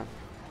rocks. Come on.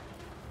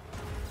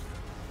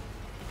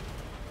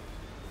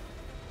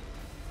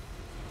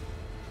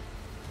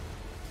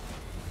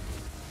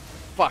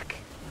 Fuck.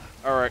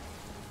 Alright.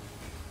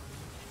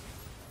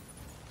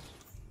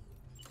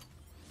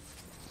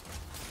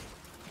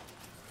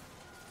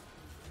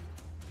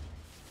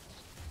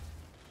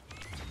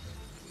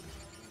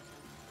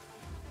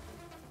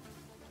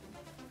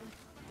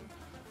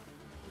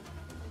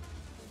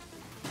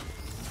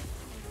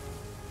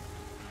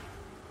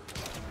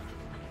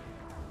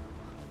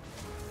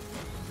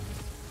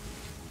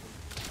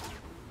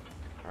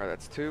 Alright,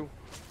 that's 2.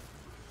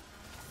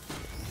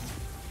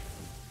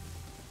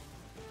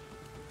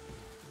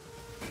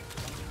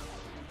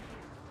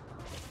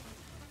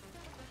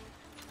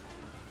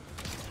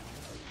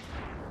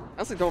 I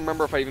honestly don't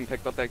remember if I even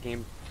picked up that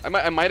game. I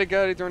might have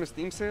got it during a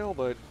Steam sale,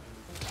 but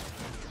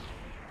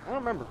I don't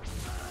remember.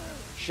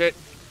 Shit.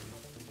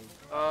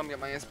 Got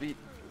my ass beat.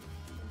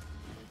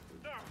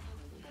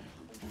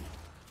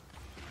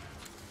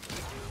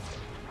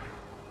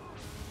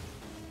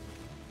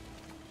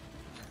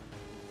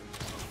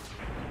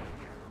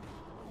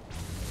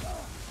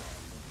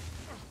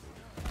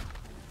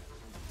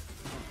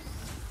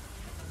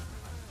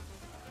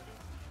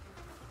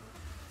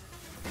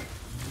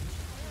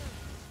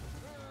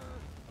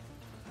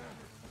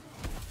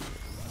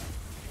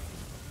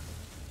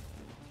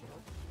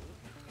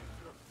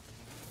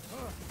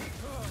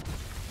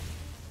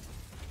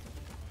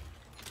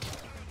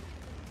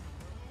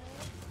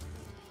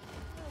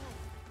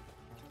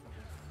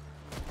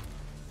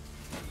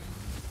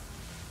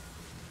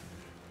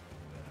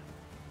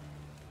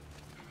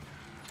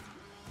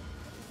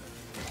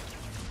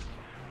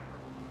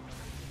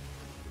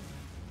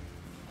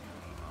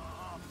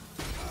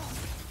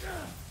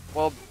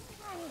 Well,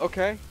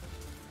 okay.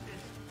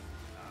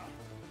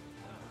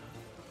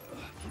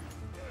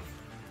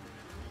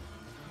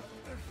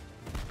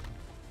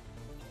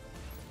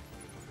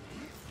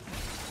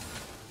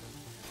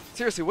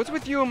 Seriously, what's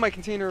with you and my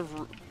container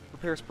of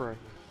repair spray?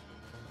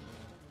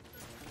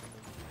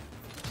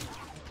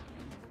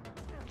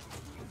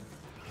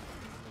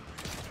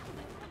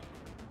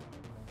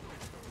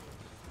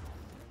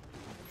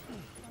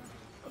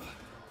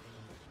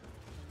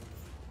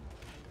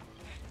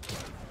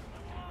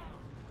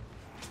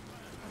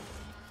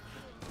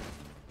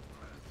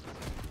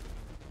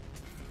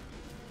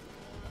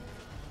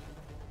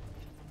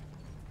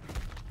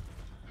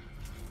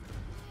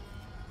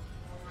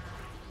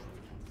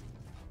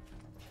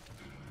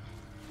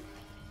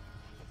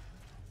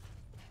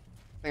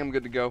 I think I'm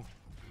good to go.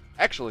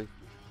 Actually,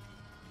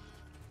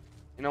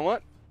 you know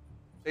what?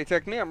 They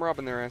attack me, I'm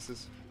robbing their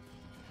asses.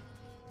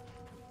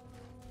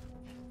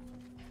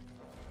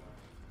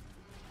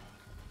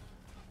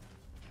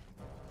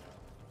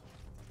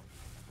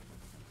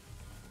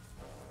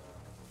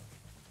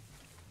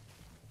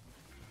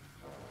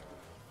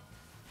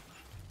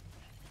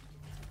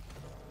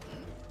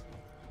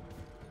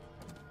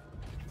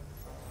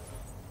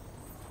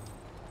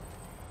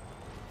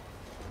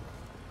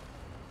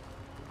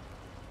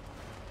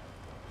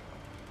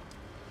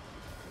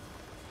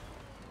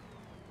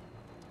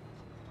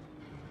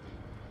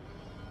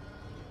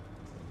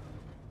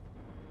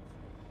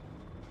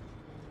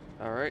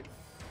 Alright.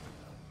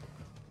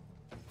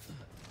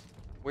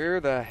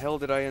 Where the hell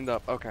did I end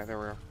up? Okay, there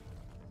we are.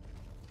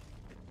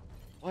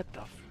 What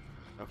the f...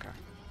 Okay.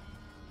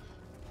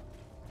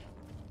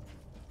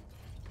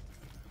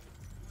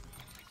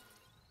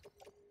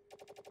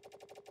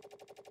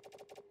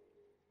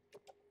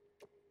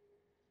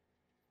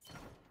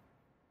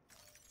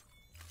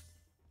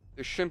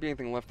 There shouldn't be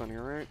anything left on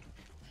here, right?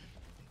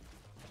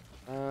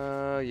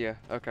 Yeah.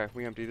 Okay,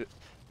 we emptied it.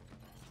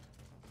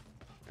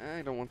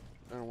 I don't want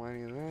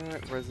any of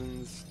that.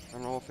 Resins I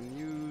don't often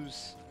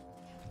use.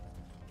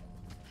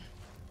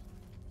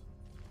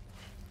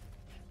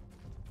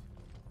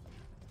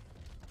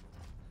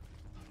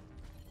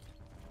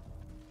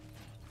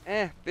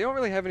 They don't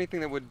really have anything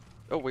that would...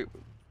 Oh, wait.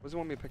 What does it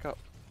want me to pick up?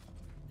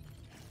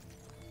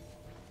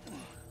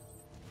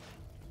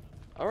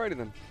 Alrighty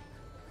then.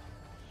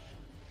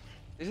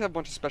 They just have a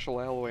bunch of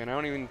special alloy, and I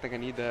don't even think I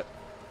need that.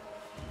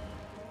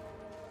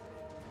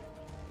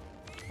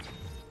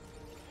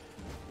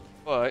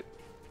 But...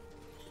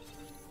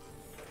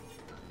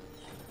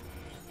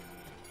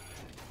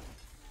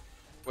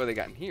 what have they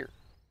got in here?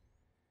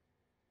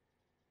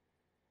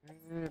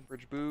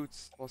 Bridge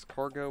boots, lost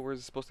cargo. Where's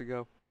it supposed to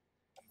go?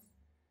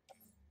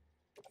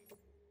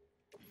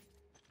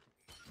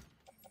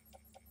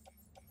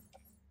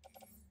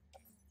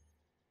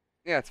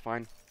 Yeah, it's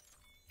fine.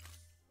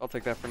 I'll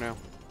take that for now.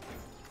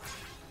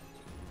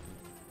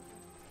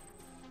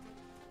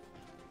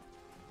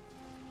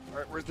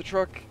 Alright, where's the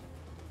truck?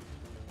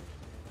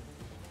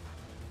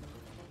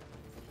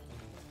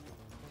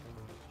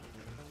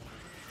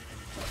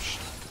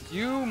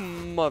 You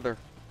mother.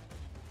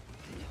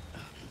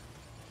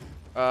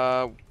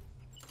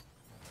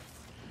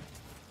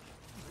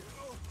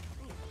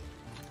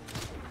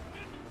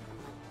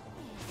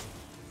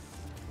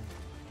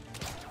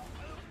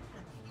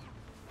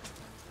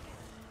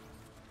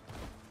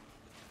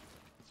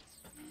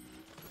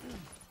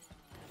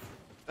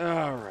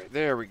 Alright,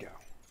 there we go.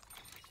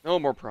 No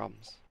more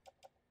problems.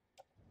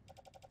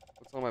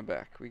 What's on my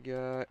back? We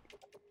got...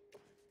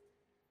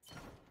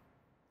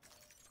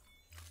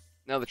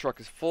 now the truck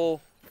is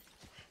full.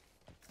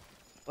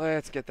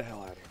 Let's get the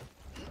hell out of here.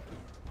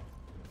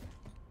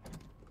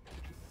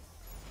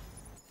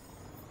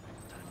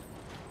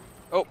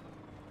 Oh.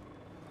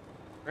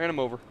 Ran him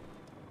over.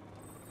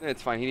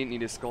 It's fine, he didn't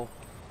need his skull.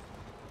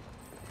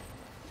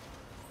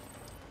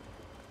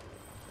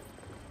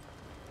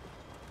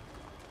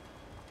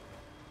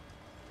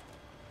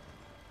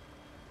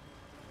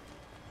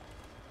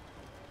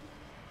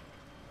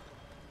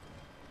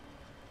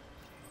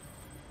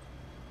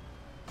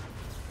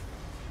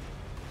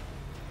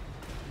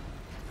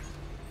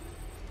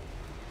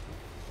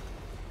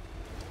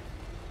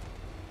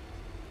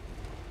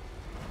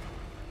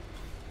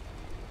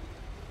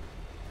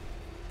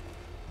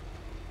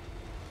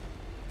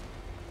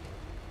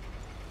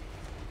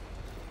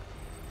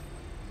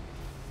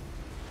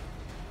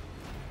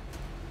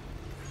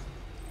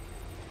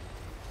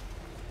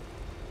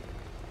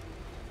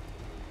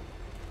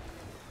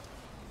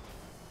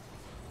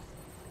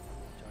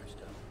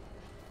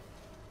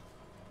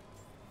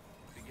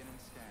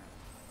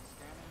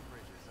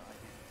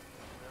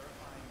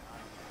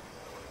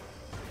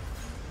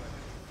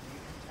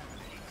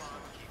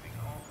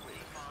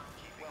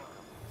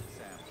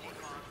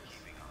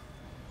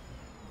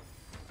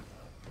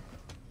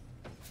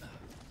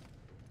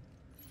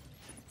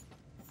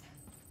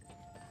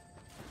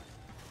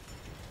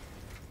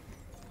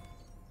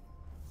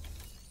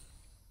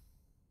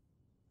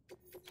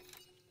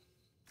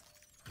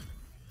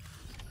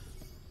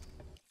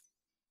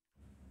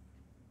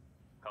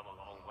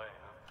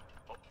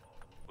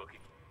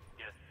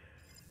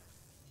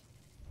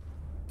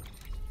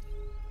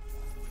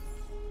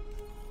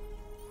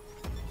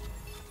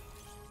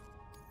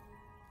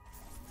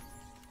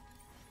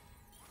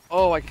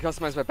 Oh, I can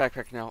customize my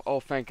backpack now.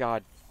 Oh, thank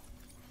God.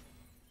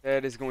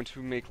 That is going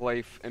to make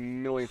life a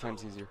million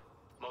times easier.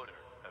 Motor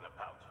and a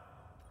pouch.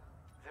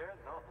 They're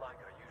not like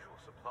our usual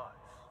supplies.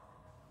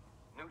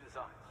 New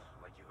designs,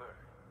 like you heard.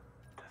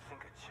 To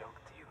think a junk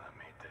dealer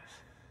made this.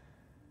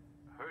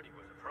 Heard he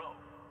was a pro,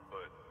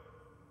 but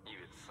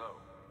even so,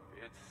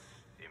 it's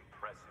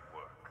impressive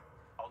work.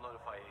 I'll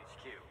notify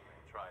HQ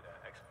and try to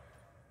expedite.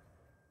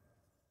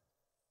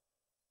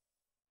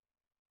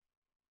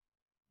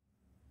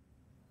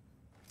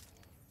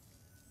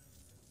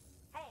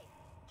 Hey,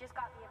 just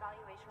got the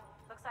evaluation.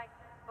 Looks like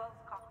both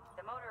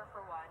the motor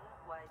for one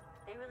was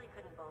they really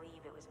couldn't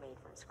believe it was made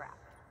from scrap.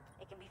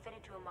 It can be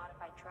fitted to a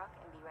modified truck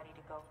and be ready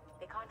to go.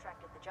 They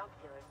contracted the junk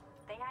dealers.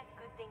 They had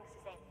good things to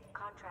say.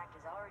 Contract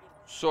is already.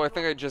 So I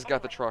think I just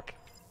got the truck.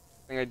 I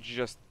think I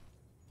just.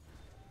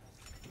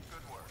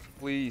 Good work.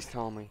 Please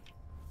tell me.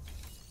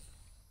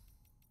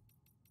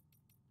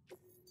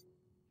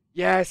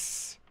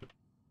 Yes!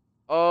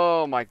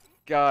 Oh my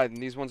God,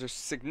 and these ones are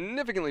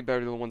significantly better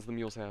than the ones the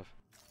mules have.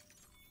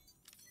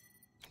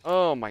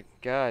 Oh my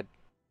God.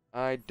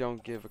 I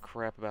don't give a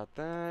crap about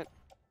that.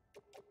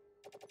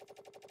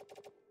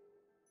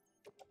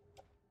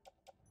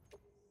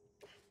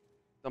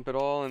 Dump it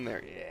all in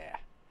there, yeah.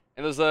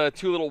 And those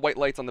two little white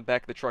lights on the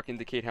back of the truck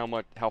indicate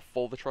how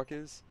full the truck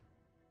is.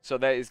 So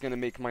that is gonna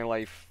make my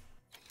life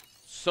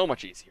so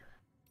much easier.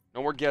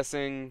 No more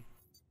guessing.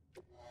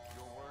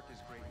 Your work is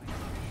greatly.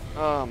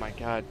 Oh my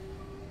God.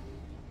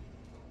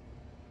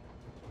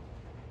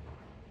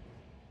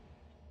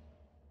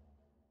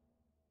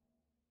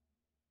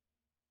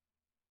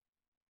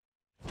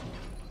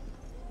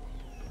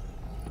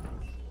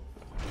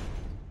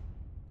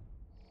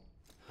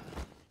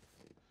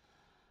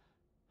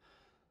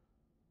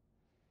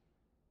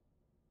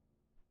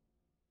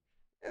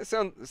 It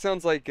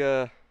sounds like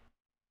dynamite.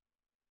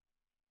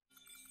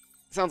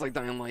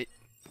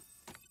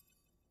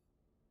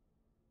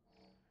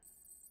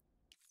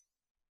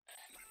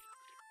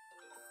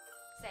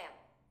 Sam,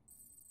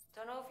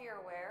 don't know if you're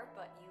aware,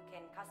 but you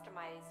can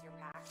customize your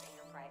pack in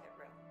your private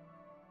room.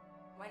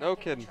 Why not No give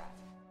it a kidding. try?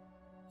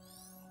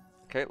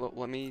 Okay,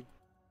 let me.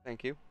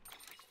 Thank you.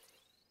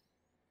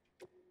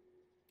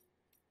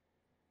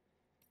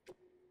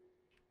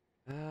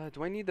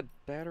 Do I need the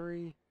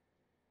battery?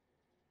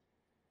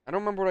 I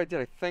don't remember what I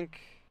did. I think,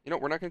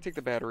 we're not going to take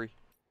the battery.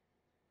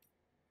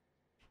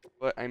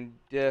 But I'm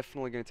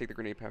definitely going to take the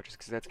grenade pouches,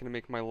 because that's going to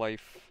make my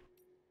life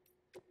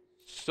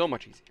so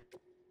much easier.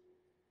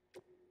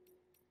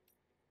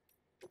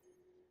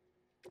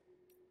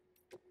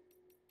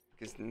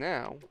 Because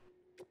now,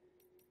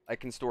 I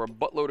can store a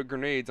buttload of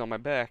grenades on my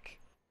back,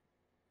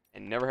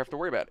 and never have to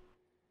worry about it.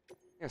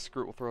 Yeah,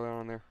 screw it, we'll throw that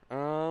on there.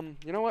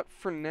 You know what,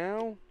 for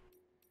now...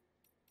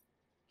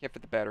 Can't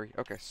fit the battery.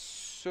 Okay,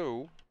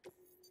 so...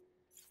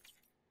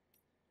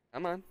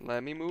 Come on,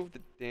 let me move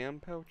the damn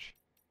pouch.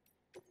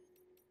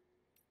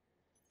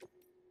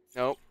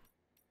 Nope.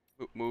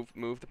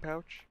 Move the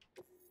pouch.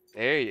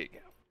 There you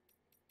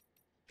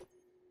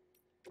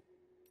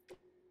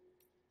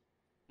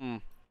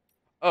go.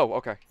 Oh,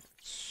 okay.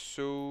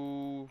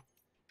 So...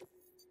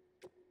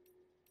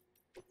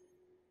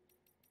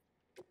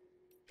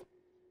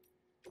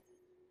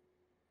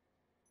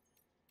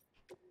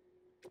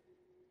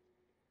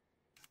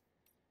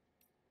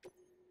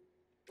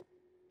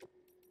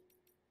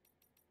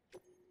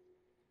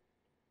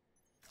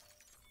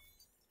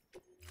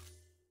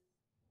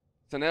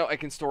 So now I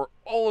can store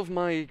all of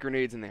my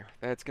grenades in there.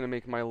 That's going to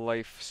make my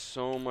life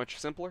so much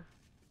simpler.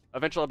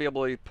 Eventually I'll be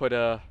able to put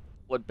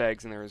blood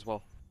bags in there as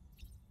well.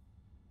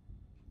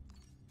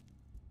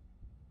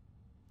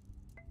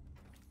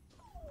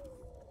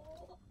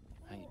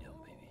 How you doing,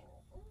 baby?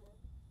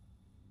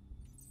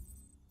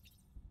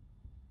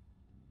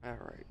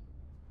 Alright.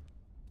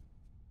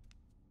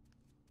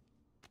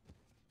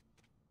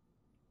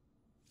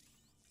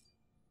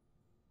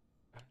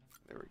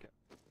 There we go.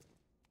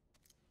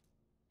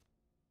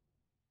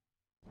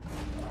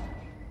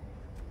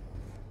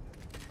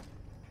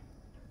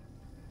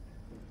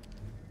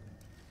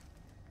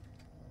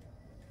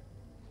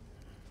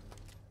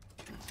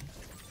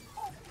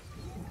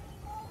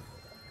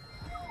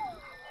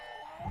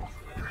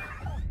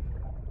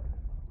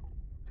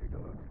 Take a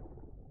look.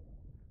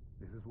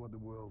 This is what the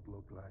world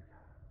looked like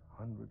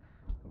hundreds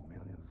of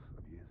millions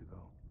of years ago.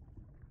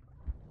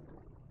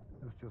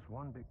 It was just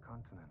one big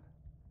continent.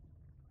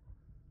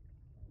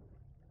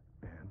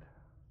 And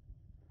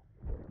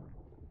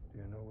do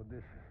you know what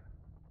this is?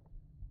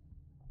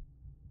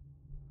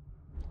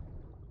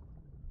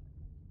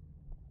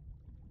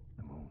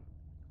 The moon.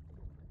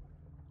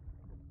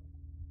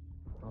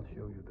 I'll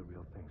show you the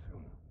real thing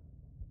soon.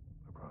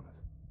 I promise.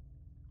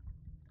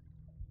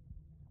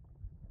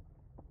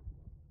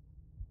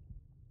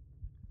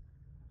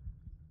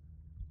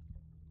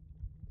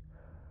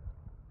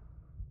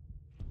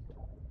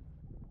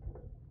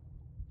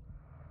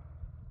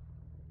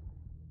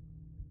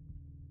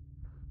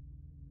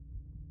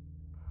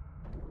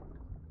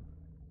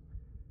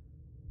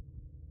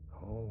 The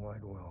whole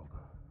wide world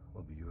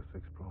will be yours to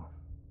explore.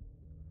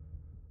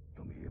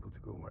 You'll be able able to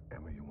go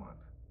wherever you want.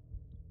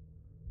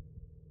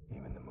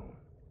 Even the moon.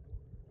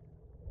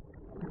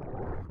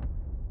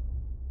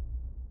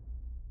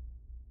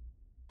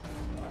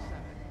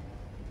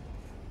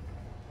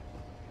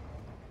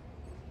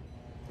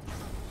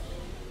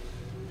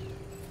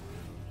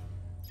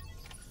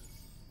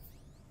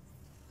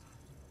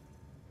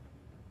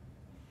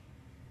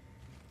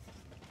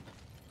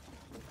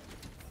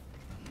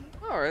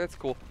 Alright, that's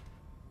cool.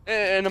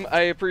 And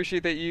I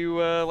appreciate that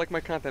you like my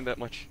content that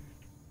much.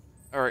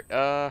 Alright,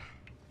 I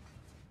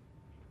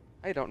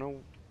don't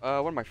know.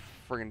 What am I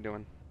friggin'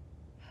 doing?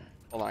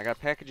 Hold on, I got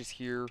packages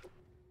here.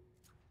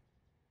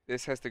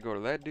 This has to go to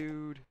that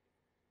dude.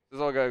 This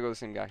all gotta go to the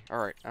same guy.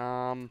 Alright,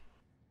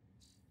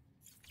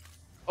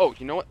 oh,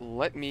 you know what?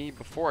 Let me,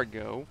 before I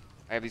go,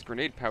 I have these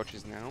grenade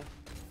pouches now.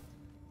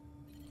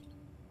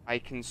 I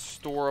can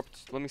store up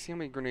to, let me see how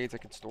many grenades I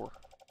can store.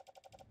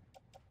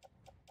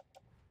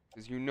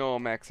 Because you know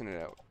I'm maxing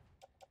it out.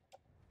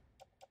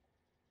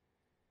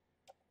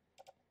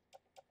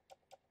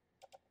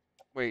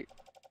 Wait.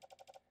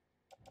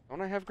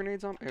 Don't I have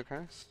grenades on?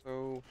 Okay,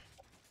 so...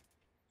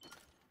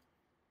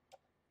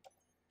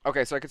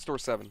 Okay, so I could store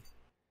 7.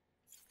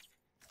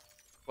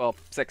 Well,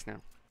 6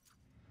 now.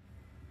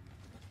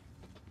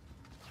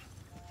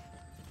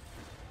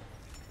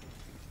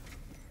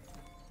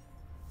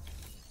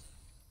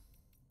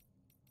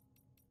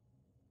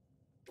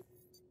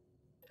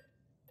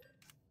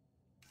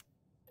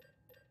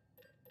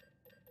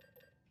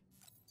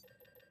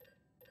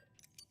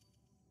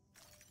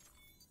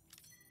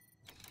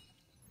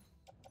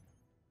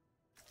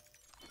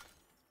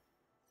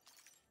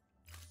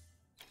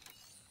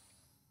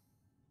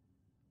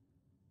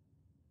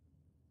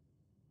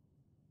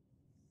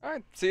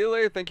 Alright, see you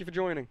later. Thank you for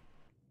joining.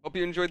 Hope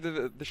you enjoyed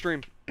the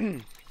stream.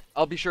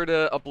 I'll be sure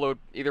to upload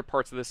either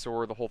parts of this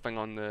or the whole thing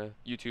on the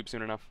YouTube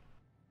soon enough.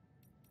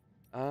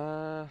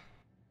 Am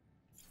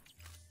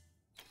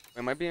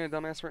I being a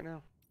dumbass right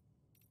now?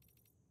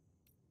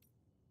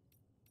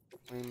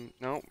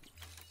 No.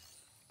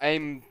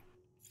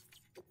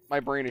 My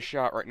brain is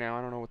shot right now.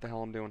 I don't know what the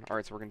hell I'm doing.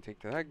 Alright, so we're gonna take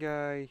to that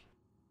guy.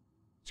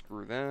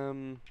 Screw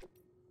them.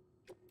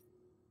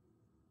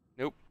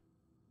 Nope.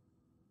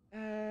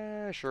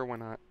 Sure, why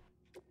not?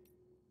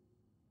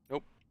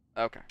 Nope.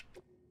 Okay.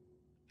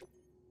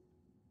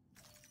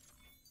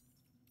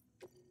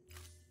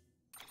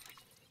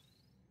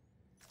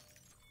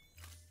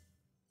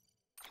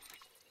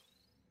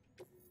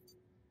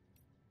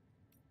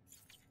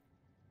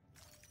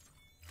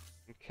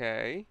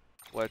 Okay.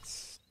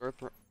 Let's start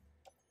the...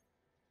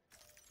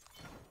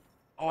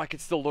 Oh, I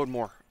could still load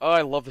more. Oh,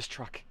 I love this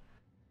truck.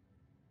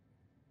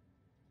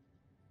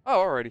 Oh,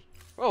 alrighty.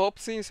 Well, hope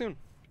to see you soon.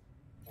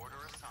 Order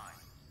assigned.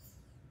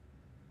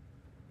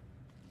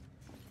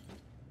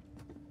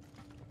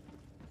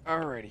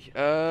 Alrighty.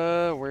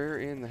 Where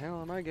in the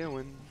hell am I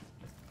going?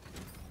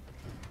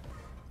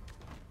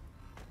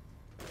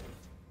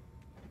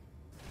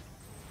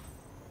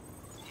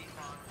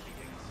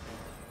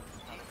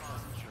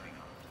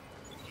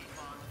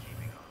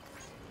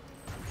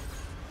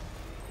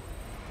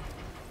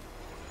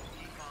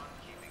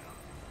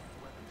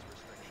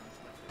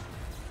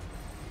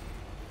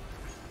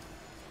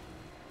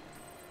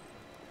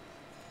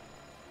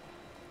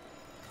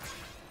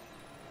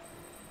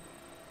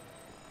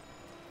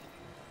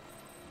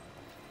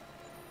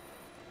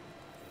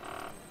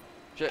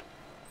 Shit.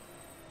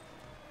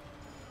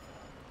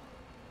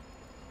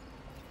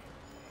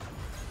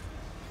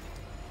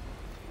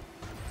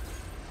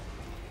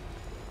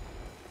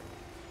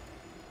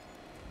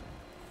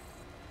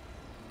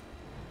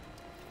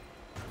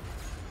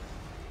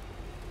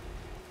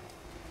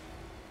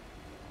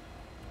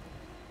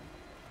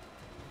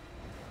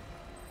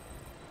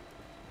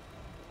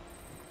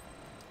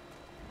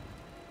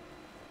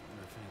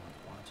 Wonder if anyone's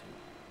watching.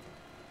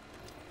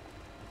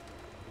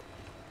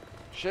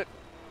 Shit.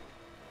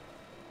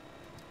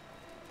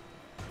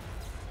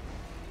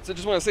 So I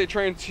just want to say,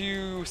 trying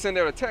to send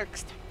out a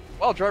text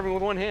while driving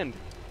with one hand.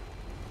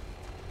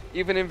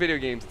 Even in video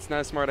games, it's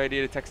not a smart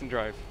idea to text and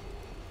drive.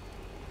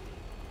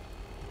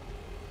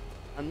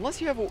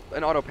 Unless you have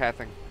an auto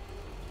pathing,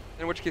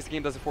 in which case the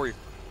game does it for you.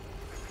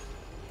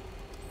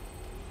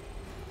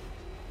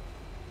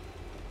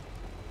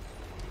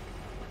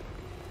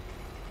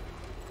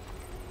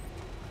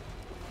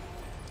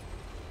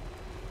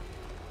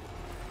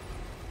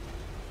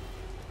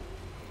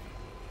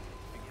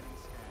 Beginning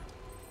scan.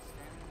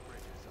 Scanning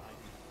bridges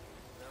ID.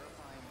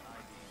 Verifying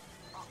ID.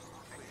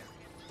 Clear.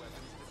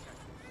 Weapons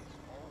detected.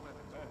 All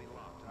weapons will be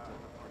locked until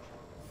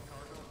departure.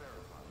 Cargo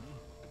verified.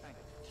 Thank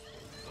you.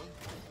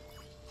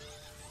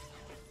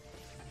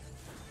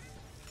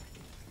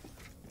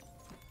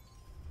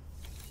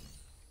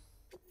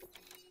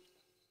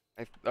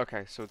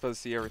 Okay, so it does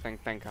see everything,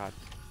 thank God.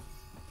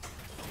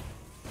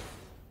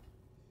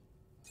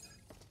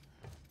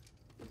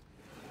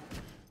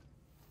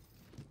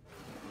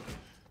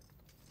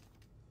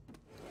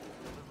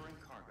 Delivering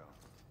cargo.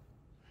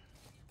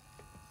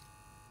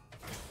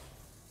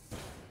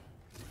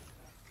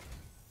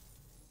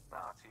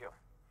 Ah, it's you.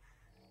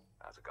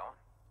 How's it going?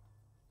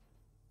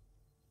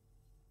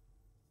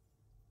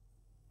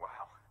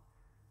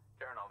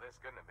 This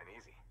couldn't have been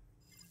easy.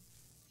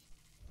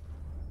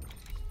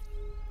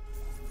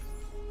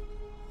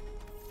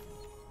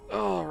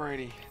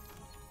 Alrighty.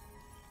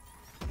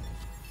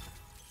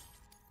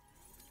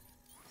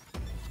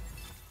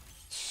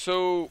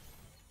 So,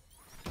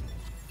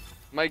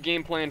 my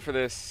game plan for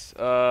this,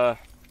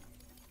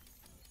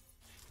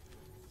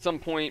 some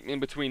point in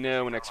between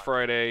now and next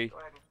Friday,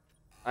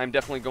 I'm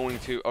definitely going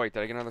to... Oh wait,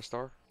 did I get another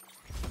star?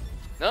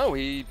 No,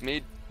 he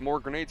made more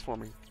grenades for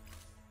me.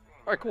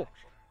 Alright, cool.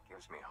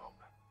 Gives me hope.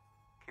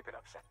 Keep it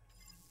up, Sam.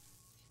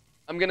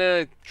 I'm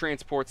gonna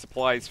transport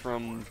supplies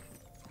from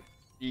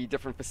the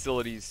different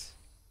facilities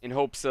in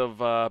hopes of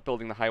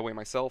building the highway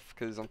myself,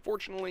 because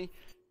unfortunately,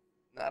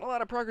 not a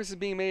lot of progress is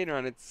being made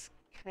on it. It's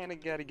kind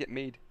of gotta get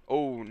made.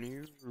 Oh,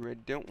 no, I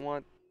don't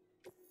want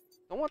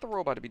the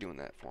robot to be doing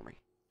that for me.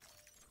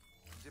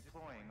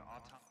 Deploying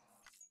auto.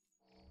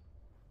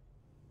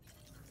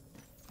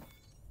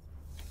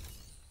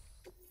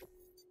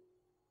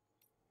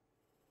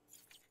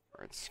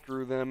 Alright,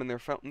 screw them and their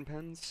fountain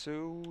pens,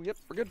 so, yep,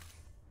 we're good.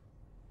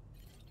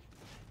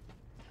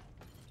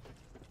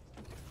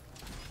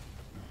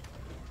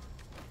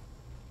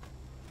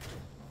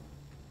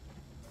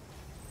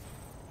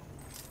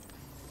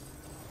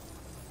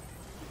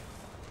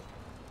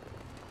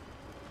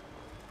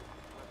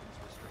 Weapons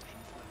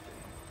restrictions lifted.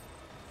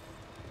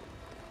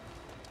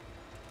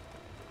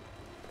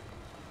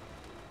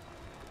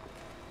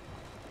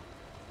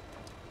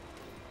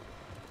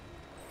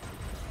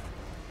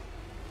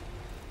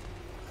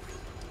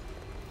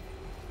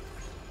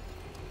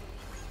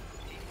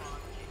 Keep on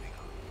keeping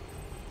on.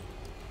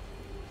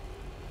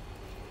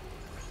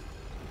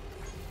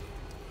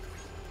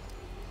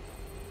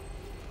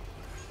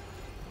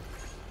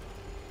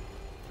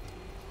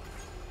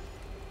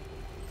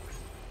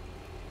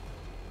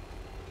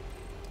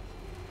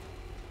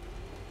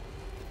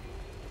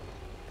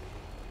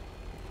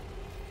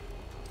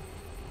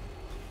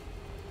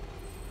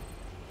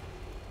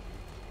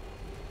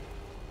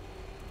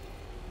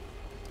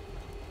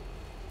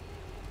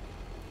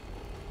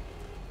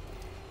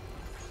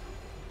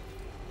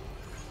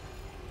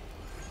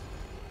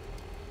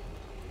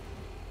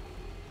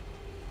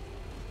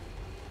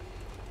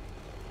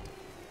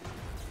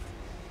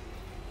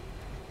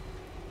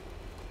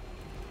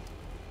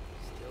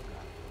 Still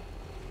got it.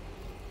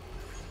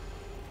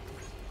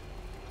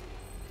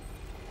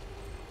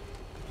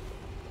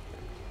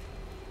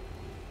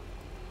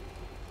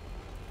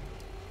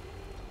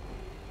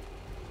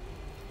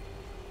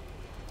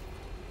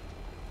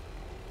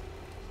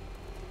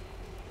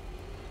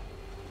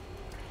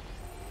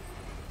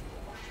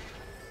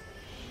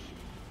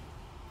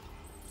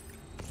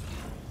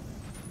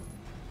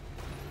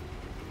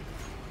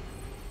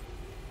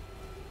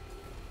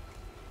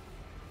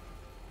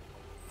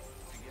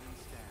 Beginning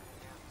scan.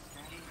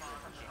 Scanning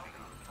on keeping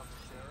on.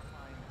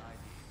 Verifying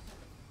ID.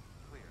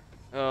 Clear.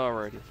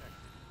 Alrighty.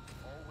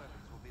 All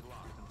weapons will be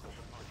locked until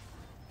departure.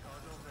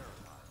 Cargo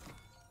verified.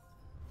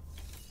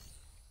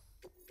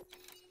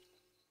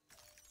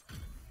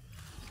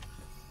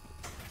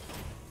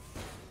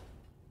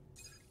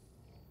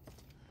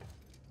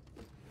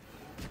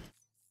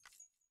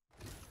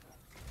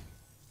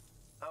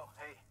 Oh,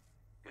 hey.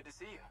 Good to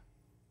see you.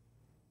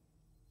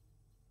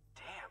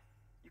 Damn.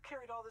 You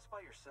carried all this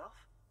by yourself?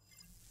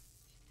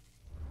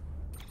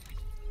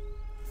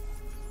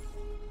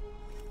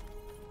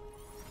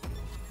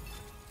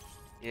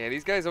 Yeah,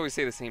 these guys always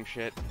say the same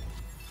shit.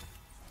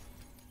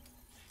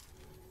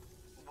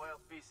 Well,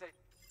 be safe.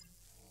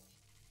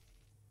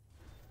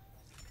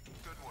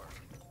 Good work.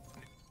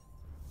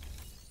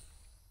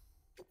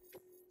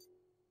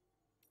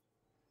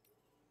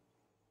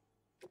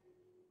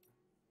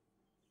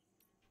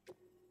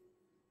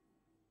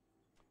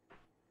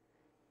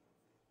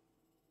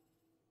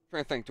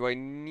 Trying to think, do I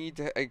need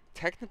to... I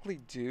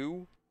technically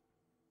do...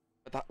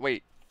 But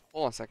wait,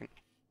 hold on a second.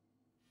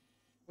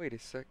 Wait a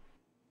sec.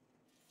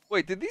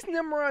 Wait, did these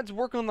Nimrods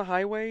work on the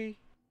highway?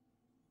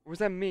 Or was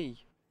that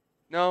me?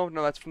 No,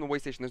 that's from the way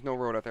station. There's no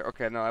road out there.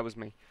 Okay, no, that was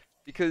me.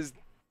 Because...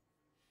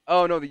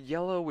 Oh, no, the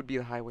yellow would be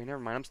the highway. Never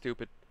mind, I'm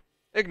stupid.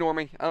 Ignore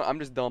me. I'm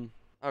just dumb.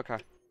 Okay.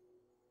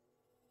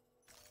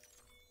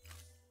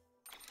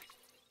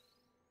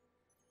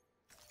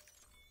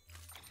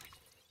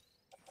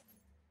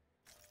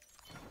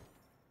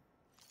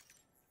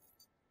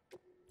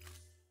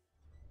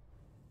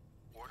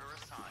 Order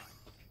assigned.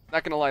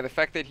 Not gonna lie, the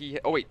fact that he...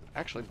 Oh, wait.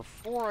 Actually,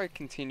 before I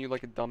continue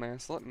like a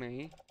dumbass, let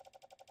me...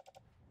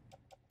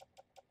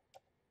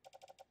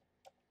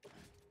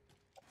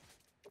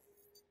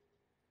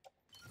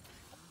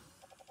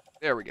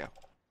 There we go.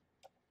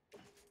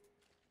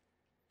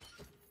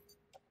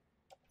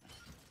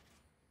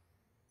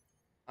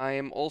 I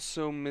am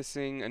also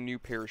missing a new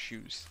pair of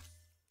shoes.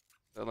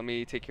 So let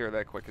me take care of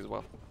that quick as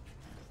well.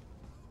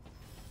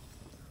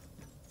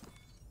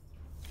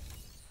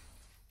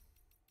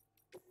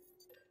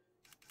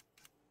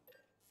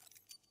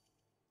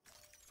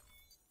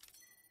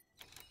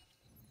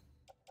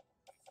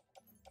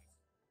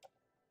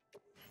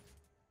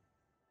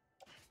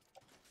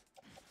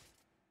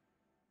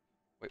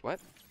 Wait,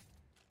 what?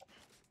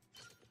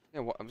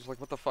 Yeah, I was like,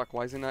 what the fuck?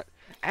 Why is it not?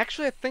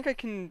 Actually, I think I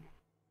can.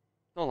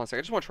 Hold on a second.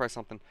 I just want to try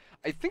something.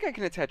 I think I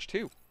can attach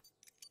 2.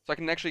 So I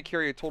can actually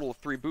carry a total of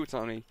 3 boots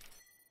on me,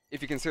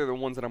 if you consider the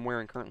ones that I'm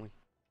wearing currently.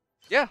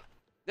 Yeah.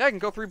 Yeah, I can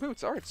go 3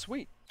 boots. Alright,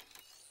 sweet.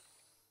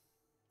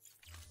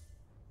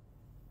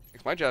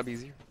 Makes my job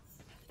easier.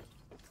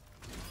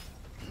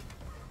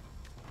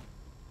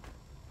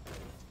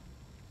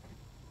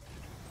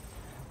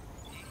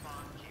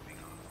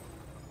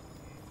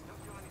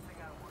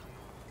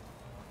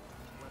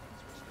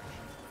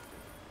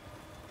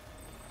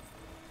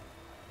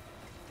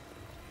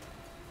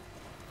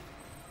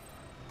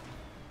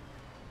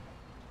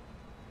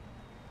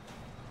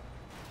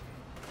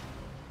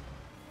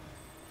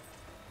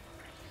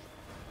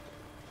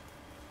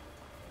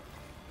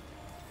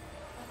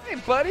 Hey,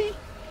 buddy!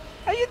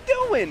 How you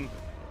doing?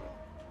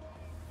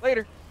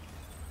 Later.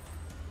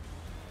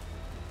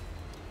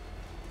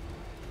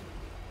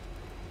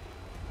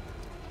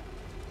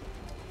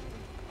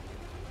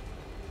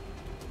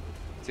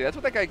 See, that's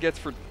what that guy gets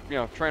for,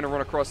 trying to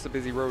run across the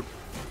busy road.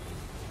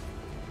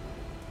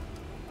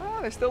 Ah,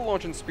 they're still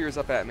launching spears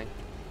up at me.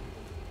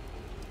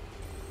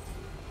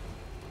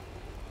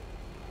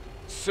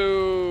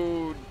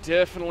 So,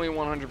 definitely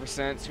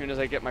 100%, as soon as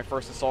I get my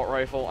first assault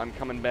rifle, I'm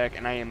coming back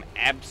and I am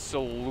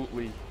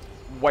absolutely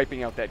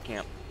wiping out that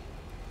camp.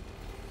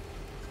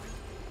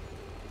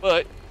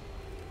 But,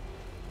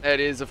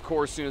 that is, of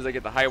course, as soon as I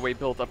get the highway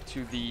built up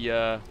to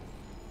the,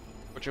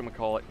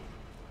 whatchamacallit,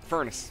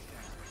 furnace.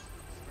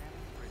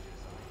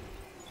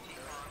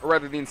 Or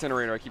rather, the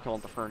incinerator, I keep calling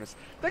it the furnace.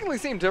 Technically,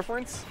 same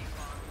difference.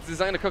 It's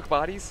designed to cook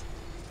bodies.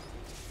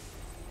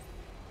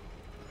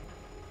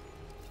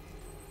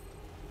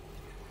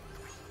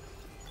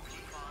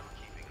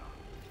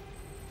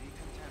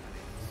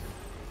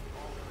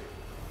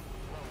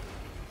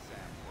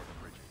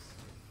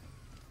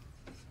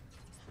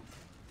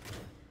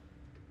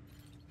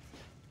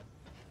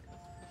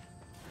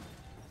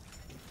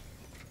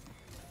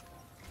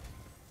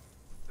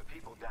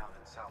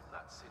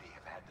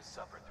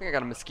 I think I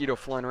got a mosquito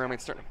flying around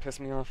me. It's starting to piss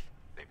me off.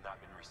 They've not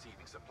been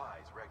receiving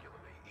supplies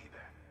regularly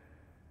either.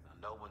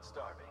 No one's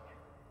starving,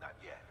 not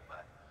yet,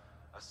 but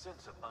a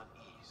sense of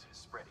unease is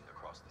spreading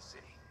across the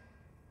city.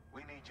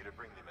 We need you to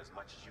bring them as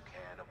much as you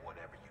can of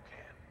whatever you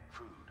can.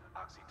 Food,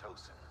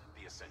 oxytocin,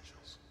 the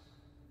essentials.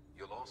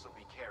 You'll also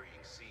be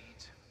carrying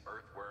seeds,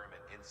 earthworm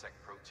and insect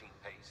protein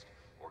paste,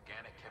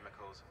 organic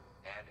chemicals,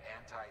 and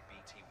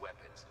anti-BT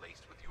weapons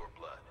laced with your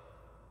blood.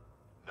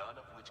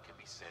 None of which can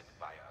be sent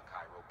via a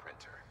Cairo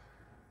printer.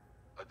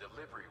 A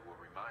delivery will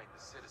remind the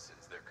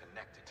citizens they're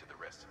connected to the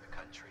rest of the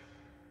country.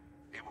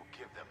 It will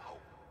give them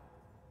hope.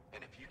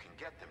 And if you can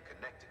get them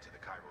connected to the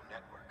Cairo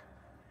network,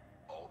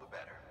 all the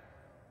better.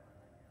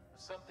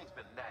 Something's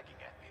been nagging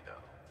at me,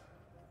 though.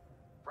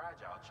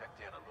 Fragile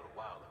checked in a little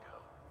while ago,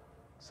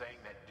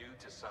 saying that due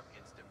to some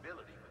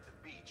instability with the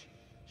beach,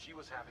 she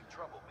was having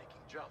trouble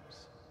making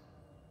jumps.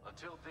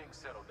 Until things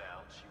settle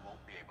down, she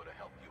won't be able to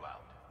help you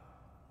out.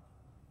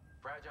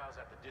 Fragile's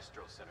at the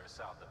distro center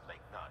south of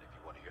Lake Knot if you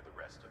want to hear the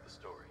rest of the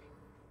story.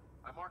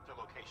 I marked the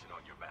location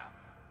on your map.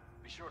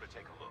 Be sure to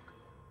take a look.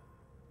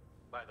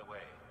 By the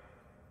way,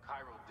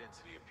 chiral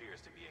density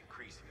appears to be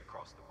increasing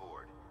across the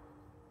board.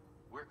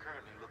 We're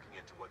currently looking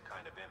into what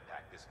kind of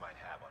impact this might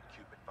have on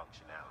Cupid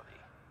functionality.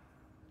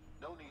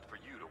 No need for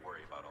you to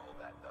worry about all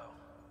that, though.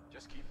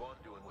 Just keep on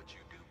doing what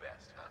you do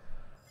best, huh?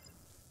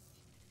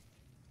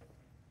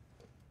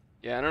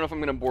 Yeah, I don't know if I'm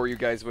gonna bore you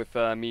guys with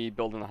me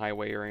building the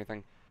highway or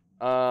anything.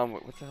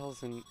 What the hell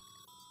is in...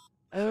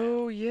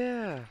 Oh,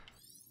 yeah.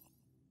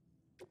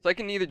 So I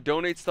can either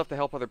donate stuff to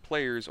help other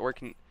players, or I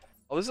can...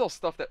 Oh, this is all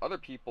stuff that other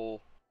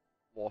people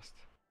lost.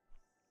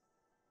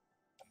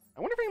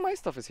 I wonder if any of my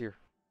stuff is here.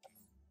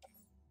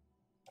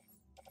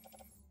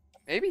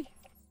 Maybe.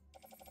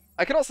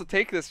 I could also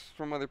take this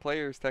from other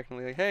players,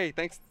 technically. Like, hey,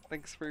 thanks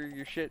for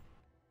your shit.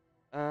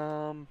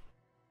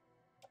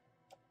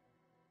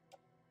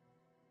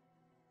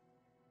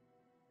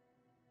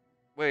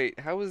 Wait,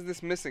 how is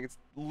this missing? It's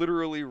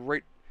literally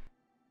right...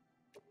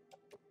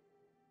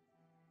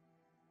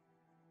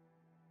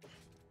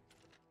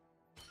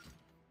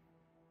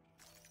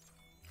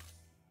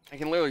 I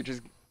can literally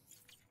just...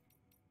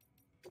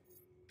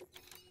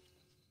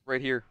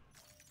 Right here.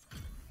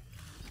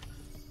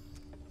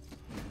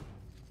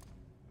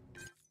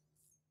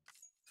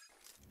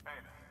 Hey,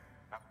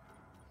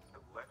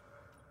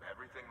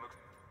 everything looks...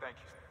 Thank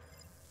you.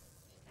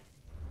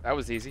 That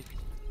was easy.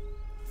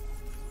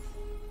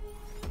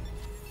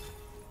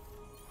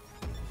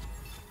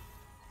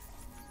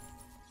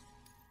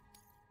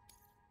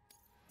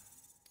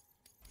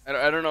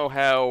 I don't know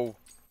how...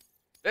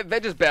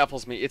 That just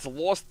baffles me. It's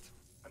lost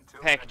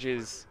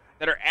packages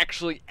that are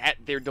actually at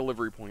their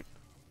delivery point.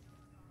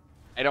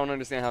 I don't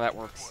understand how that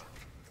works.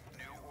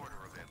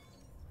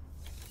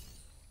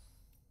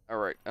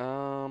 Alright, we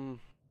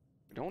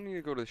don't need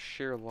to go to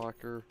share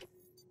locker.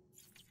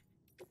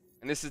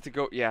 And this is to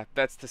go... Yeah,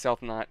 that's to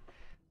South Knot.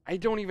 I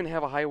don't even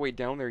have a highway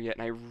down there yet,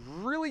 and I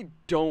really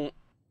don't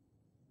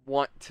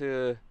want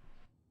to...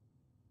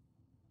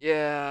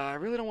 Yeah, I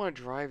really don't want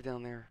to drive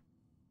down there.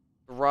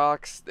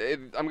 rocks.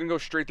 I'm gonna go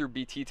straight through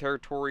BT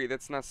territory.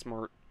 That's not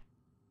smart.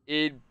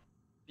 It'd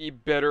be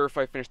better if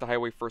I finished the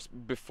highway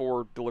first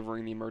before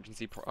delivering the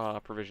emergency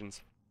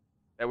provisions.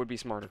 That would be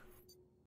smarter.